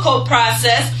difficult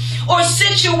process or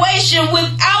situation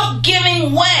without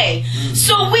giving way.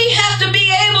 So we have to be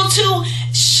able to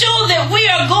show that we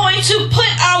are going to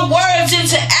put our words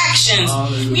into actions.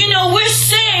 We're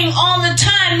saying all the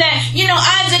time that,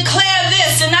 I declare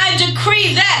this and I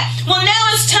decree that. Well, now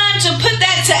it's time to put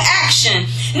that to action.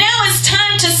 Now it's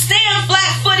time to stand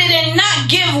flat-footed and not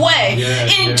give way.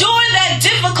 Endure that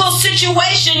difficult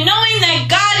situation knowing that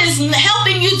God is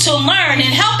helping you to learn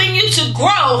and helping you to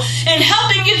grow and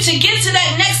helping you to get to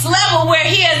that next level where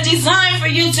he has designed for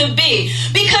you to be.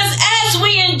 Because as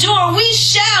we endure, we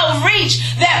shall reach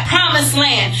that promised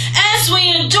land. As we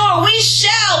endure, we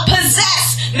shall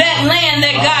possess that land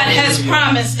that God has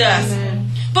promised us.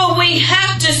 But we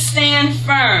have to stand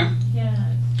firm.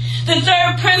 The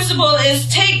third principle is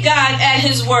take God at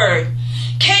his word.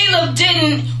 Caleb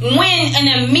didn't win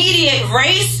an immediate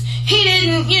race. He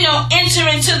didn't, enter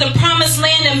into the promised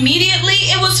land immediately.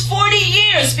 It was 40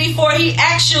 years before he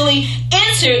actually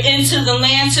entered into the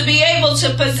land to be able to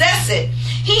possess it.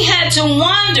 He had to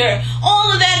wander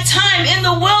all of that time in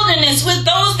the wilderness with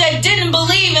those that didn't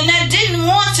believe and that didn't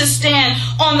want to stand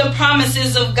on the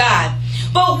promises of God.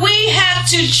 But we have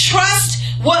to trust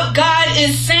what God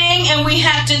is saying, and we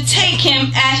have to take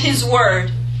him at his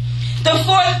word. The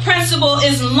fourth principle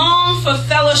is long for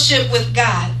fellowship with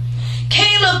God.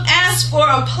 Caleb asked for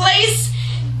a place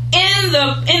in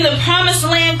the promised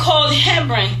land called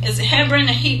Hebron. Is it Hebron?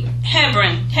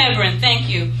 Hebron, thank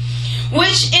you.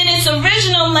 Which in its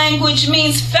original language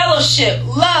means fellowship,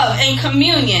 love, and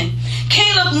communion.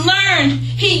 Caleb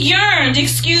yearned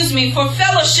for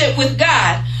fellowship with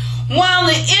God. While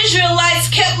the Israelites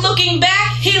kept looking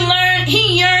back, he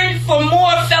yearned for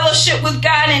more fellowship with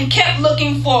God and kept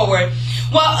looking forward.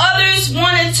 While others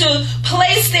wanted to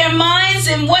place their minds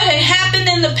in what had happened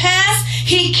in the past,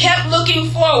 he kept looking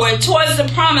forward towards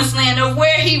the promised land, or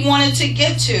where he wanted to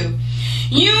get to.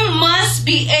 You must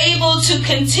be able to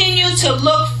continue to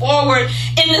look forward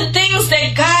in the things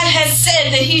that God has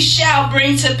said that he shall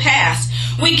bring to pass.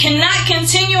 We cannot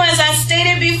continue, as I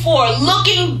stated before,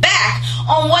 looking back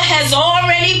on what has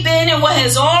already been and what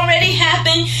has already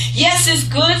happened. Yes, it's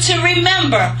good to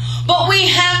remember, but we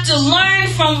have to learn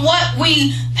from what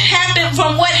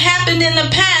happened in the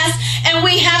past, and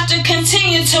we have to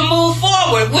continue to move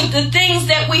forward with the things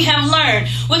that we have learned,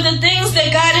 with the things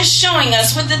that God is showing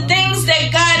us, with the things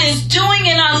that God is doing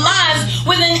in our lives,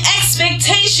 with an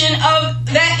expectation of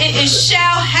that it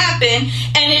shall happen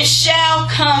and it shall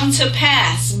come to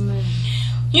pass.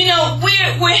 You know,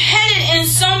 we're headed in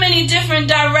so many different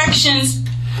directions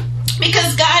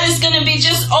because God is going to be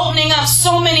just opening up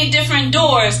so many different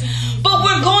doors. But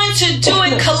we're going to do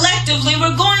it collectively.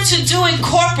 We're going to do it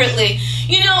corporately.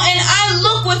 You know, and I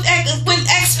look with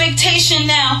expectation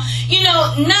now, you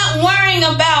know, not worrying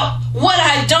about what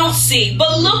I don't see,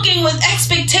 but looking with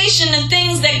expectation the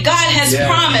things that God has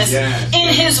promised in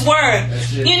his word.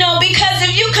 You know, because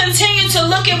if you continue to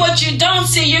look at what you don't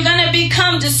see, you're going to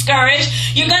become discouraged.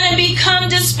 You're going to become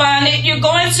despondent. You're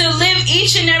going to live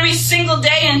each and every single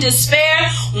day in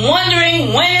despair,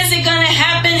 wondering when is it going to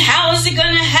happen? How is it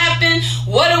going to happen?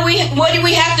 What do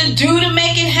we have to do to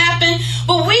make it happen?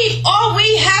 But all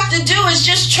we have to do is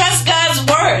just trust God's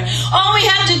word. All we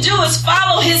have to do is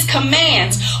follow his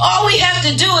commands. All we have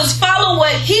to do is follow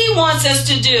what he wants us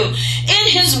to do. In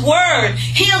his word,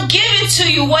 he'll give it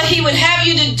to you what he would have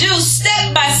you to do,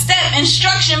 step by step,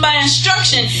 instruction by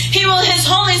instruction. His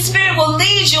Holy Spirit will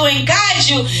lead you and guide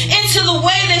you into the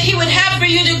way that he would have for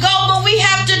you to go. But we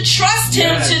have to trust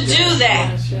him to do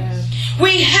that.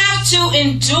 We have to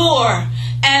endure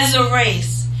as a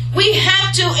race. We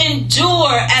have to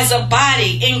endure as a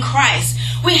body in Christ.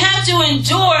 We have to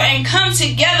endure and come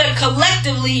together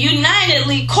collectively,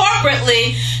 unitedly,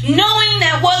 corporately, knowing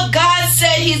that what God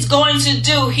said he's going to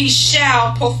do, he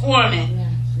shall perform it.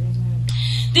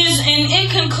 In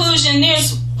conclusion,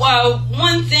 there's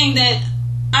one thing that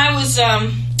I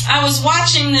was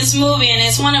watching this movie, and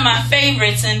it's one of my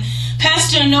favorites, and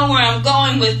Pastor know where I'm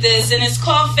going with this, and it's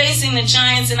called Facing the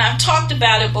Giants, and I've talked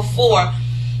about it before.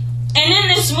 And in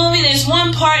this movie, there's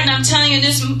one part, and I'm telling you,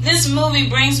 this movie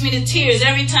brings me to tears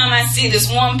every time I see this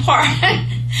one part.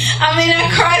 I mean, I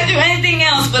cry through anything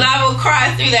else, but I will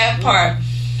cry through that part.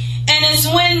 And it's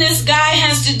when this guy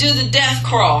has to do the death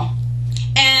crawl.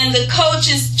 And the coach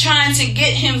is trying to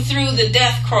get him through the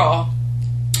death crawl.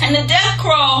 And the death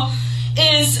crawl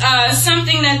is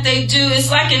something that they do.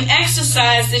 It's like an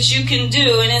exercise that you can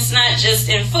do, and it's not just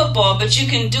in football, but you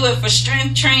can do it for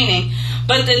strength training.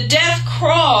 But the death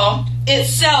crawl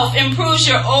itself improves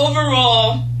your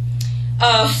overall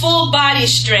full body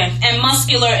strength and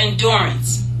muscular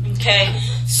endurance. Okay?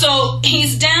 So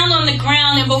he's down on the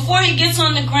ground, and before he gets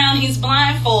on the ground, he's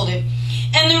blindfolded.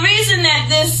 And the reason that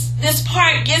this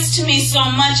part gets to me so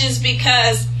much is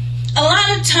because a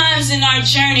lot of times in our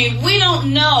journey, we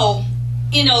don't know,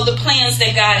 the plans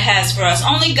that God has for us.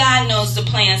 Only God knows the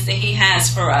plans that he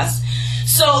has for us.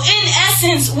 So in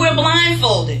essence, we're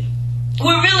blindfolded.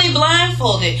 We're really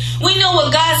blindfolded. We know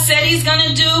what God said he's going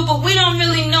to do, but we don't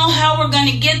really know how we're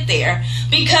going to get there,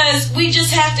 because we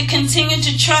just have to continue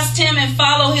to trust him and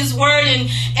follow his word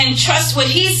and trust what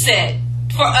he said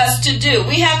for us to do.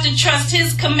 We have to trust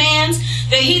his commands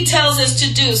that he tells us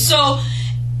to do. So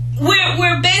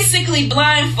we're basically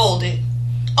blindfolded,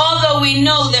 although we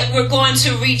know that we're going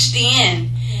to reach the end.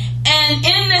 And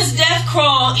in this death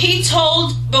crawl,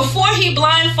 before he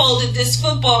blindfolded this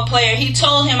football player, he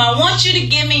told him, I want you to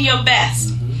give me your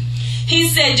best. He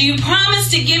said, do you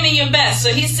promise to give me your best? So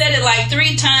he said it like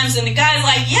 3 times, and the guy's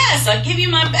like, yes, I'll give you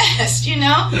my best,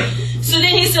 So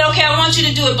then he said, okay, I want you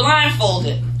to do it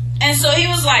blindfolded. And so he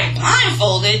was like,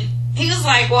 blindfolded? He was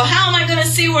like, well, how am I going to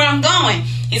see where I'm going?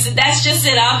 He said, that's just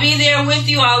it. I'll be there with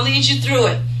you. I'll lead you through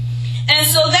it. And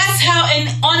so that's how, and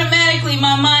automatically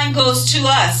my mind goes to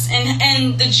us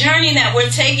and the journey that we're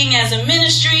taking as a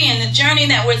ministry and the journey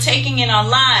that we're taking in our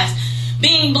lives.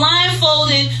 Being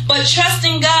blindfolded, but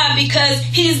trusting God because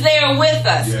He's there with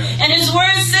us. Yeah. And His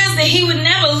Word says that He would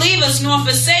never leave us nor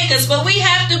forsake us, but we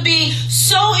have to be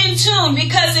so in tune,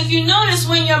 because if you notice,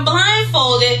 when you're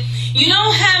blindfolded, you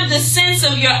don't have the sense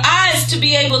of your eyes to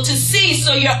be able to see,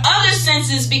 so your other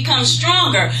senses become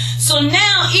stronger. So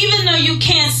now, even though you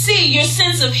can't see, your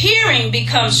sense of hearing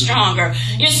becomes stronger.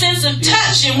 Your sense of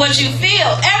touch and what you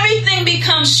feel, everything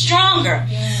becomes stronger.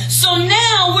 So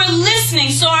now we're listening.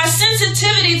 So our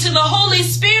sensitivity to the Holy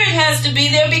Spirit has to be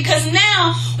there, because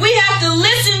now we have to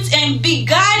listen and be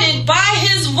guided by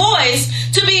His voice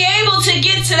to be able to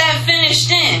get to that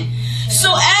finished end.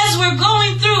 So as we're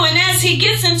going through and as He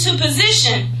gets into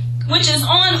position, which is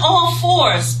on all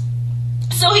fours.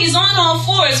 So He's on all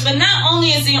fours, but not only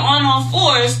is He on all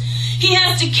fours, He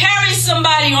has to carry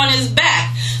somebody on His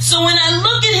back. So when I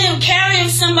look at Him carrying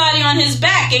somebody on His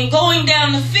back and going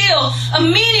down the field,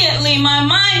 immediately my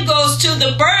mind goes to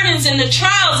the burdens and the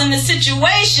trials and the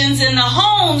situations and the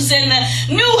homes and the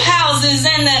new houses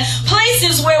and the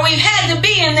places where we've had to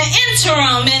be in the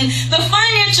interim, and the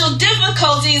financial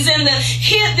difficulties and the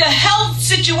health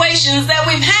situations that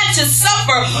we've had to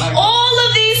suffer. All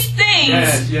of these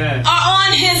things are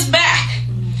on His back.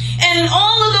 And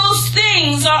all of those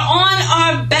things are on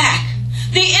our back.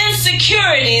 The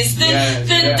insecurities, the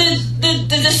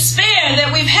despair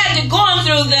that we've had to go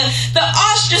through, the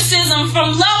ostracism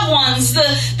from loved ones,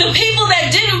 the people that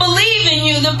didn't believe in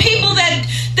you, the people that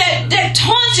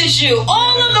taunted you,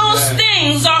 all of those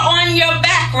things are on your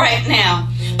back right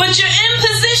now. But you're in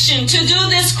position to do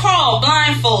this crawl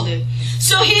blindfolded.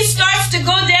 So He starts to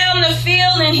go down the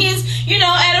field, and he's,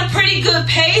 at a pretty good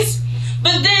pace.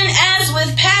 But then, as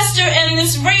with Pastor and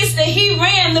this race that he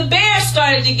ran, the bear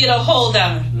started to get a hold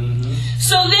of him. Mm-hmm.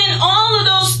 So then all of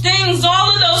those things, all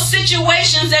of those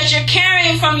situations that you're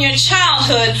carrying from your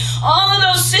childhood, all of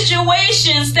those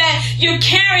situations that you're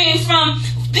carrying from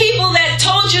people that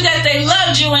told you that they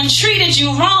loved you and treated you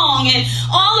wrong, and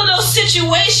all of those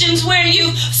situations where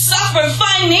you suffered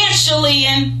financially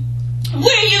and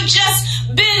where you've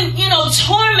just been,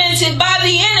 tormented by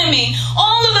the enemy.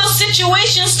 All of those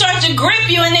situations start to grip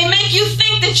you, and they make you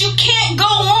think that you can't go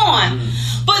on.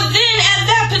 But then at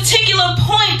that particular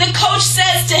point, the coach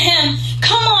says to him,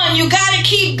 come on, you got to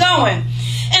keep going.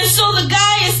 And so the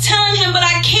guy is telling him, but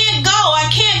I can't go.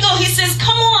 He says,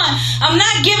 come on, I'm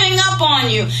not giving up on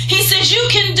you. He says, you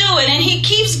can do it. And he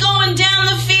keeps going down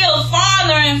the field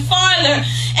farther and farther.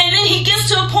 And then he gets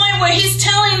to a point where he's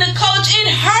telling the coach,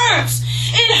 it hurts.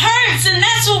 It hurts. And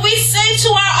that's what we say to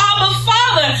our Abba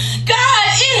Father. God,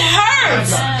 it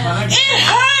hurts. It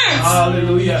hurts.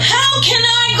 Hallelujah. How can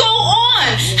I go on?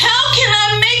 How can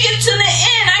I make it to the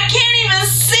end? I can't even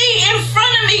see in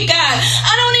front of me, God.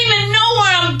 I don't even know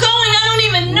where I'm going. I don't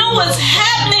even know what's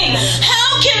happening. How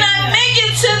can I make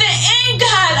it to the end,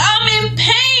 God? I'm in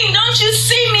pain. Don't you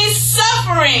see me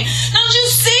suffering? Don't you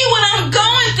see what I'm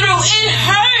going through? It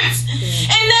hurts.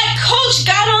 And that coach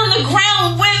got on the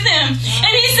ground with him,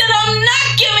 and he said, I'm not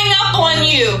giving up on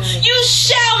you. You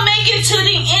shall make it to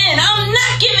the end. I'm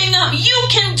not giving up. You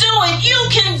can do it. You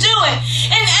can do it.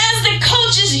 And as the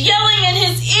coach is yelling in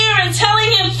his ear and telling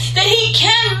him that he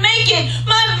can make it,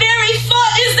 my very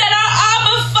thought is that our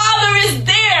Abba Father is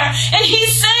there, and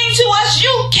He's saying to us,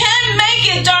 you can make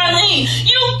it, Darlene.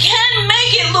 You can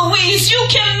make it, Louise. You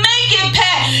can make it,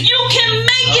 Pat. You can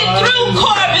make it through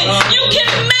Corbin. You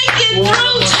can make it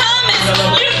through Thomas.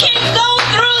 You can go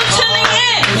through to the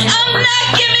end. I'm not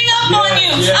giving up on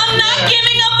you. I'm not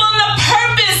giving up on the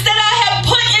purpose that I have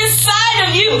put inside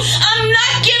of you. I'm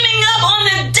not giving up on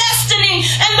the destiny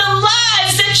and the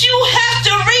lives that you have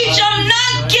to reach. I'm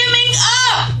not giving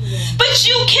up. But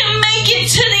you can make it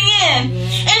to the end.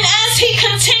 And as he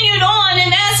continued on,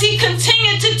 and as he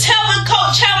continued to tell the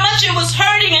coach how much it was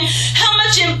hurting and how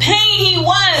much in pain he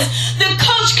was, the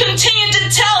coach continued to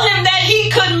tell him that he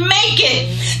could make it,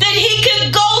 that he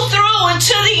could go through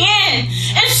until the end.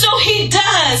 And so he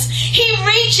does. He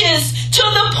reaches to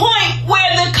the point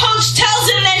where the coach tells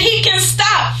him that he can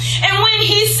stop. And when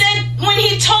he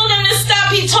told him to stop,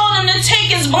 he told him to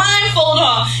take his blindfold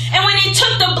off. And when he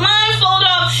took the blindfold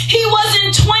off, he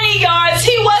wasn't 20 yards,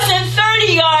 he wasn't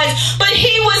 30 yards, but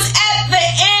he was at the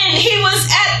end. He was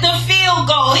at the field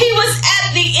goal. He was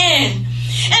at the end.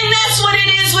 And that's what it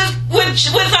is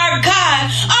with our God.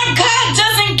 Our God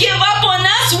doesn't give up on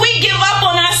us. We give up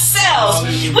on ourselves.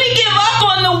 We give up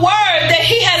on the word that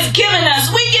He has given us.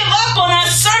 We give up on our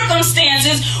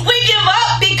circumstances. We give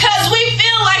up because we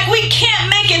feel like we can't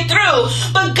make it through.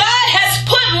 But God has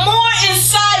put more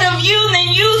inside of you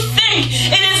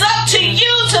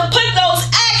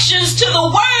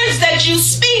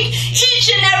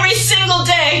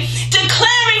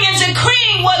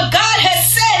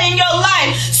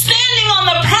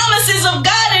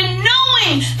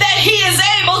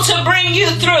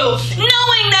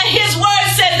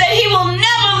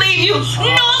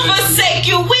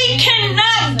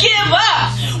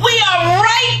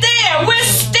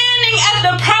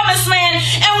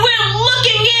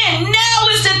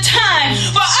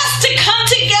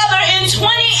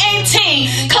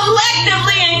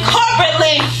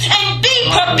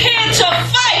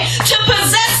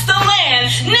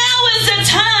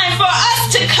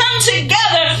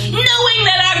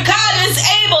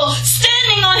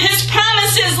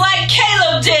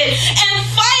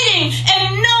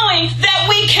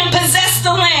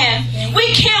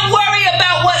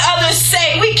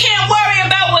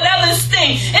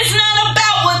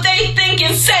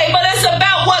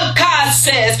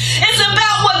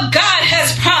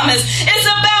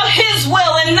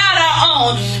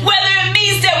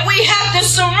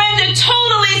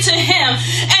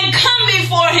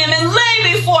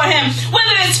Him,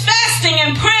 whether it's fasting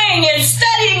and praying and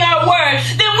studying our word,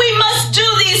 then we must do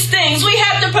these things. We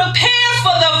have to prepare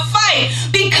for the fight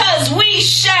because we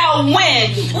shall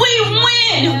win. We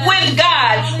win with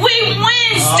God. We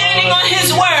win standing on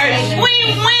His word. We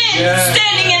win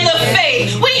standing in the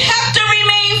faith. We have to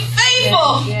remain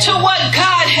faithful to what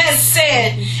God has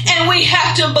said, and we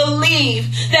have to believe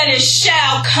that it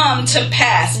shall come to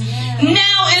pass.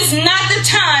 Now is not the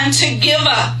time to give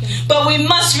up, but we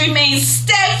must remain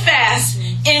steadfast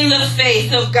in the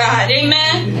faith of God.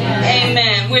 Amen?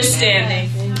 Amen. We're standing.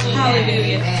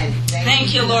 Hallelujah.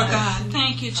 Thank you, Lord God.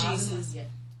 Thank you, Jesus.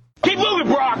 Keep moving,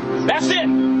 Brock. That's it.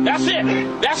 That's it.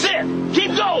 That's it.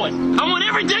 Keep going. I want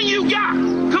everything you got.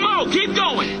 Come on, keep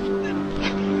going.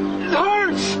 It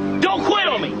hurts. Don't quit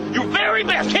on me. Your very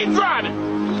best. Keep driving.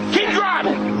 Keep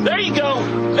driving. There you go.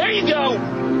 There you go.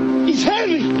 He's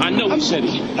heavy. I know he's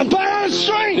heavy. I'm out of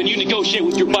strength. Then you negotiate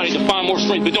with your body to find more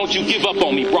strength, but don't you give up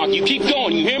on me, Brock. You keep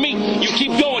going. You hear me? You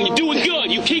keep going. You're doing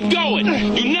good. You keep going.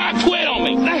 Do not quit on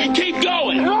me. You keep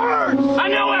going. It hurts. I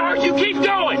know it hurts. You keep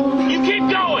going. You keep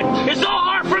going. It's all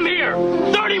hard from here.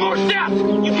 30 more steps.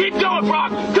 You keep going, Brock.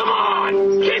 Come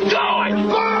on. Keep going.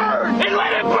 Burn. And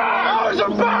let it burn. Hours are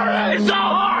burning. It's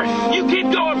all hard. You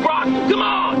keep going, Brock. Come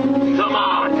on. Come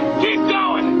on. Keep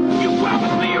going. You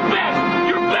promised me your best.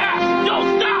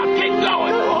 Don't stop. Keep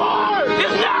going.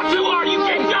 It's not too hard. You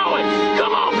keep going.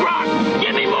 Come on, Brock.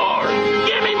 Give me more.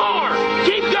 Give me more.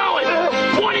 Keep going.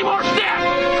 20 more steps.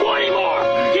 20 more.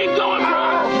 Keep going,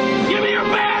 Brock. Give me your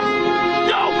best.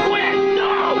 Don't quit.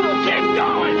 No. Keep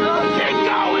going. Keep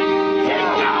going. Keep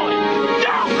going.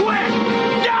 Don't quit.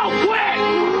 Don't quit.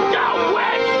 Don't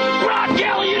quit. Brock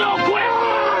Kelly, you don't quit.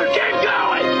 Keep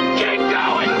going. Keep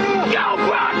going. Go,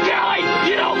 Brock Kelly.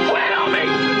 You don't quit on me.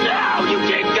 No, you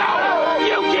keep going.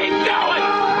 You keep going.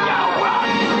 Go, Brock.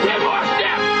 10 more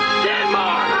steps. 10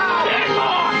 more. 10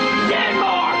 more. 10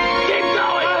 more. Keep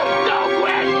going. Don't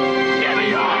quit. Give me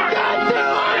yours.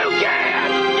 You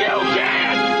can. You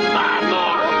can. 5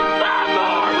 more. 5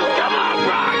 more. Come on,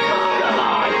 Brock. Come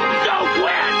on. Don't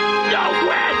quit. Don't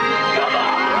quit. Come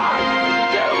on, Brock.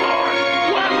 2 more.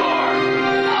 1 more.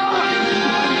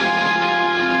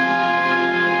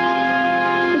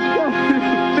 It's got to be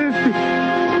 50.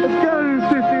 I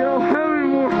don't have any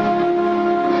more.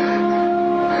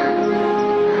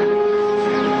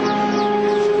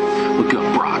 Look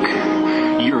up, Brock.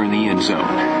 You're in the end zone.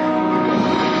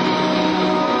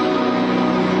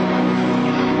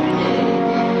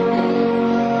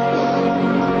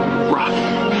 Brock,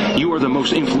 you are the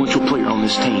most influential player on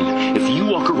this team. If you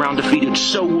walk around defeated,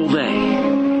 so will they.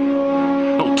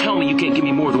 Don't tell me you can't give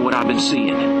me more than what I've been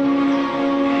seeing.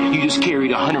 You just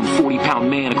carried a 140-pound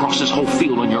man across this whole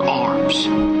field on your arms.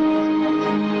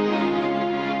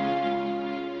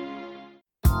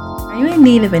 Are you in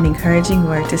need of an encouraging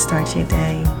word to start your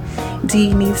day? Do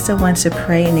you need someone to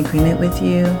pray in agreement with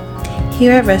you?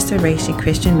 Here at Restoration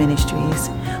Christian Ministries,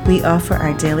 we offer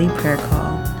our daily prayer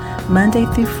call, Monday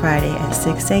through Friday at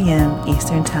 6 a.m.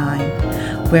 Eastern Time,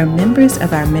 where members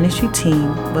of our ministry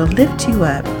team will lift you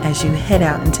up as you head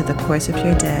out into the course of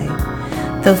your day.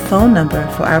 The phone number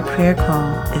for our prayer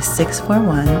call is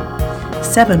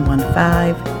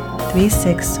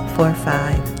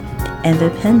 641-715-3645, and the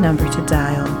PIN number to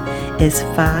dial is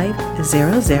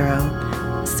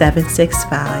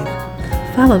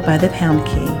 500-765, followed by the pound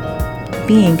key.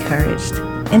 Be encouraged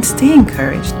and stay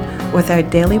encouraged with our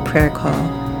daily prayer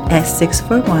call at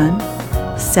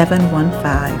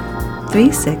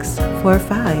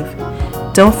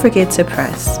 641-715-3645. Don't forget to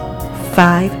press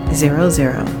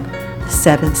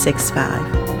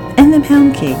 500-765 and the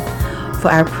pound key for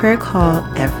our prayer call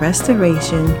at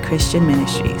Restoration Christian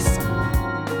Ministries.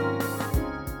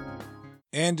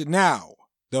 And now,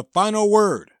 the final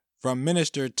word from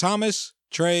Minister Thomas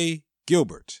Trey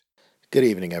Gilbert. Good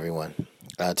evening, everyone.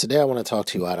 Today I want to talk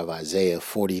to you out of Isaiah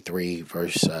 43,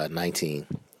 verse 19.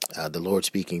 The Lord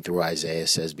speaking through Isaiah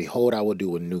says, "Behold, I will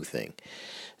do a new thing.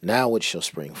 Now it shall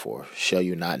spring forth. Shall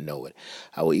you not know it?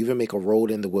 I will even make a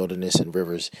road in the wilderness and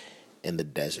rivers in the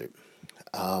desert."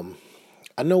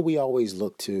 I know we always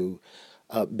look to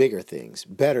bigger things,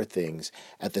 better things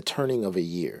at the turning of a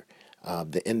year.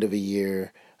 The end of a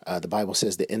year, the Bible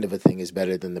says the end of a thing is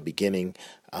better than the beginning.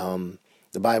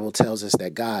 The Bible tells us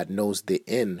that God knows the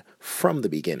end from the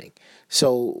beginning.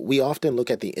 So we often look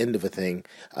at the end of a thing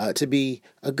to be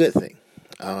a good thing,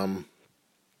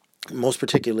 most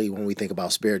particularly when we think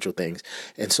about spiritual things.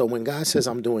 And so when God says,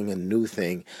 I'm doing a new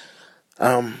thing,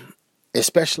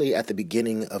 especially at the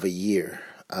beginning of a year,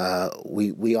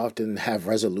 we often have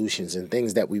resolutions and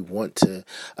things that we want to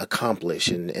accomplish,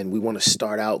 and we want to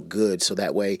start out good so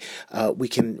that way we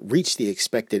can reach the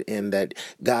expected end that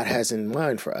God has in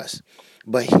mind for us.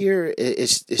 But here,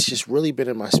 it's just really been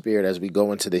in my spirit as we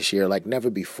go into this year like never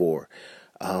before,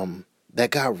 that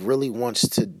God really wants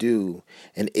to do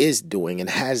and is doing and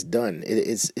has done.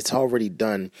 It's already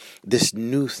done this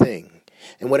new thing.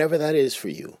 And whatever that is for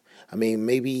you, I mean,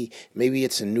 maybe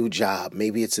it's a new job,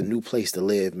 maybe it's a new place to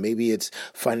live, maybe it's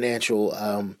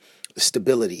financial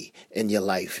stability in your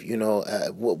life,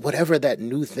 whatever that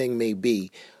new thing may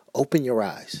be, open your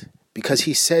eyes. Because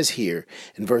he says here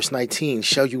in verse 19,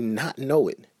 shall you not know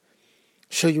it?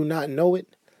 Shall you not know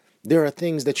it? There are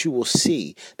things that you will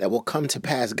see that will come to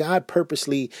pass. God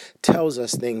purposely tells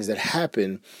us things that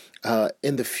happen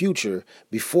in the future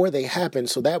before they happen,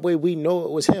 so that way we know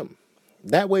it was him.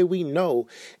 That way we know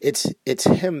it's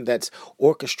him that's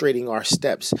orchestrating our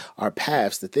steps, our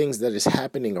paths, the things that is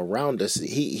happening around us.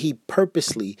 He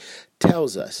purposely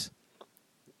tells us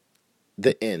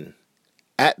the end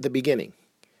at the beginning,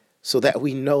 so that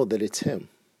we know that it's him.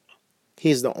 He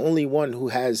is the only one who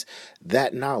has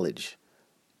that knowledge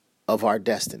of our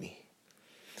destiny.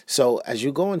 So as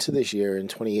you go into this year in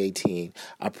 2018,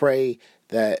 I pray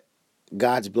that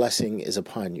God's blessing is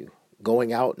upon you,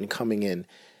 going out and coming in,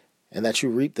 and that you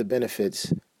reap the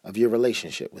benefits of your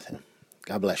relationship with him.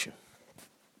 God bless you.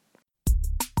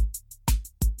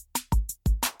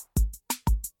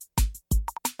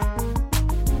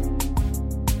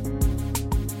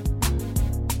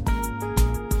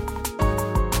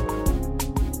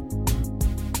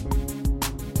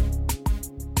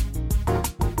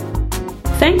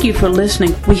 Thank you for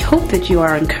listening. We hope that you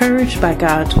are encouraged by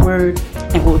God's Word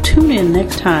and will tune in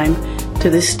next time to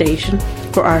this station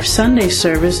for our Sunday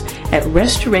service at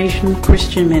Restoration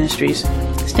Christian Ministries.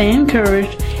 Stay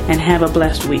encouraged and have a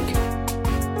blessed week.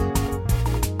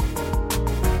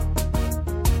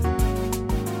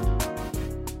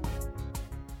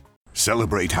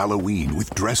 Celebrate Halloween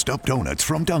with dressed-up donuts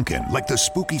from Dunkin', like the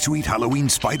spooky sweet Halloween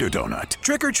spider donut.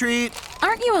 Trick or treat.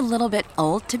 Aren't you a little bit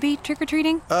old to be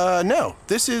trick-or-treating? No.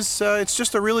 This is, it's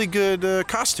just a really good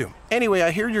costume. Anyway,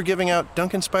 I hear you're giving out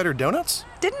Dunkin' Spider donuts?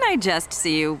 Didn't I just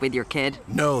see you with your kid?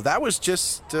 No, that was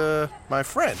just, my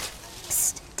friend.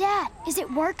 Psst, Dad, is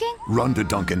it working? Run to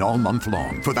Dunkin' all month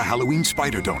long for the Halloween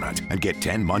spider donut and get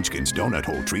 10 Munchkins donut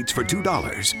hole treats for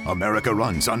 $2. America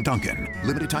runs on Dunkin'.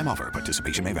 Limited time offer.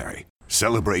 Participation may vary.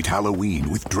 Celebrate Halloween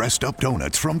with dressed-up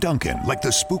donuts from Dunkin', like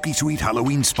the spooky sweet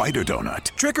Halloween spider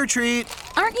donut. Trick or treat.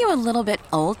 Aren't you a little bit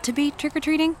old to be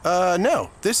trick-or-treating? No.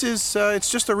 This is, it's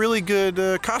just a really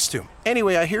good costume.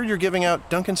 Anyway, I hear you're giving out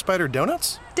Dunkin' Spider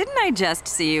donuts? Didn't I just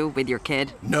see you with your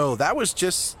kid? No, that was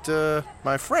just,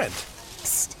 my friend.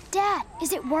 Psst, Dad,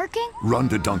 is it working? Run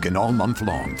to Dunkin' all month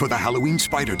long for the Halloween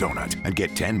spider donut and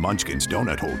get 10 Munchkins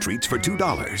donut hole treats for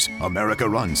 $2. America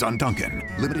runs on Dunkin'.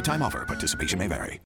 Limited time offer. Participation may vary.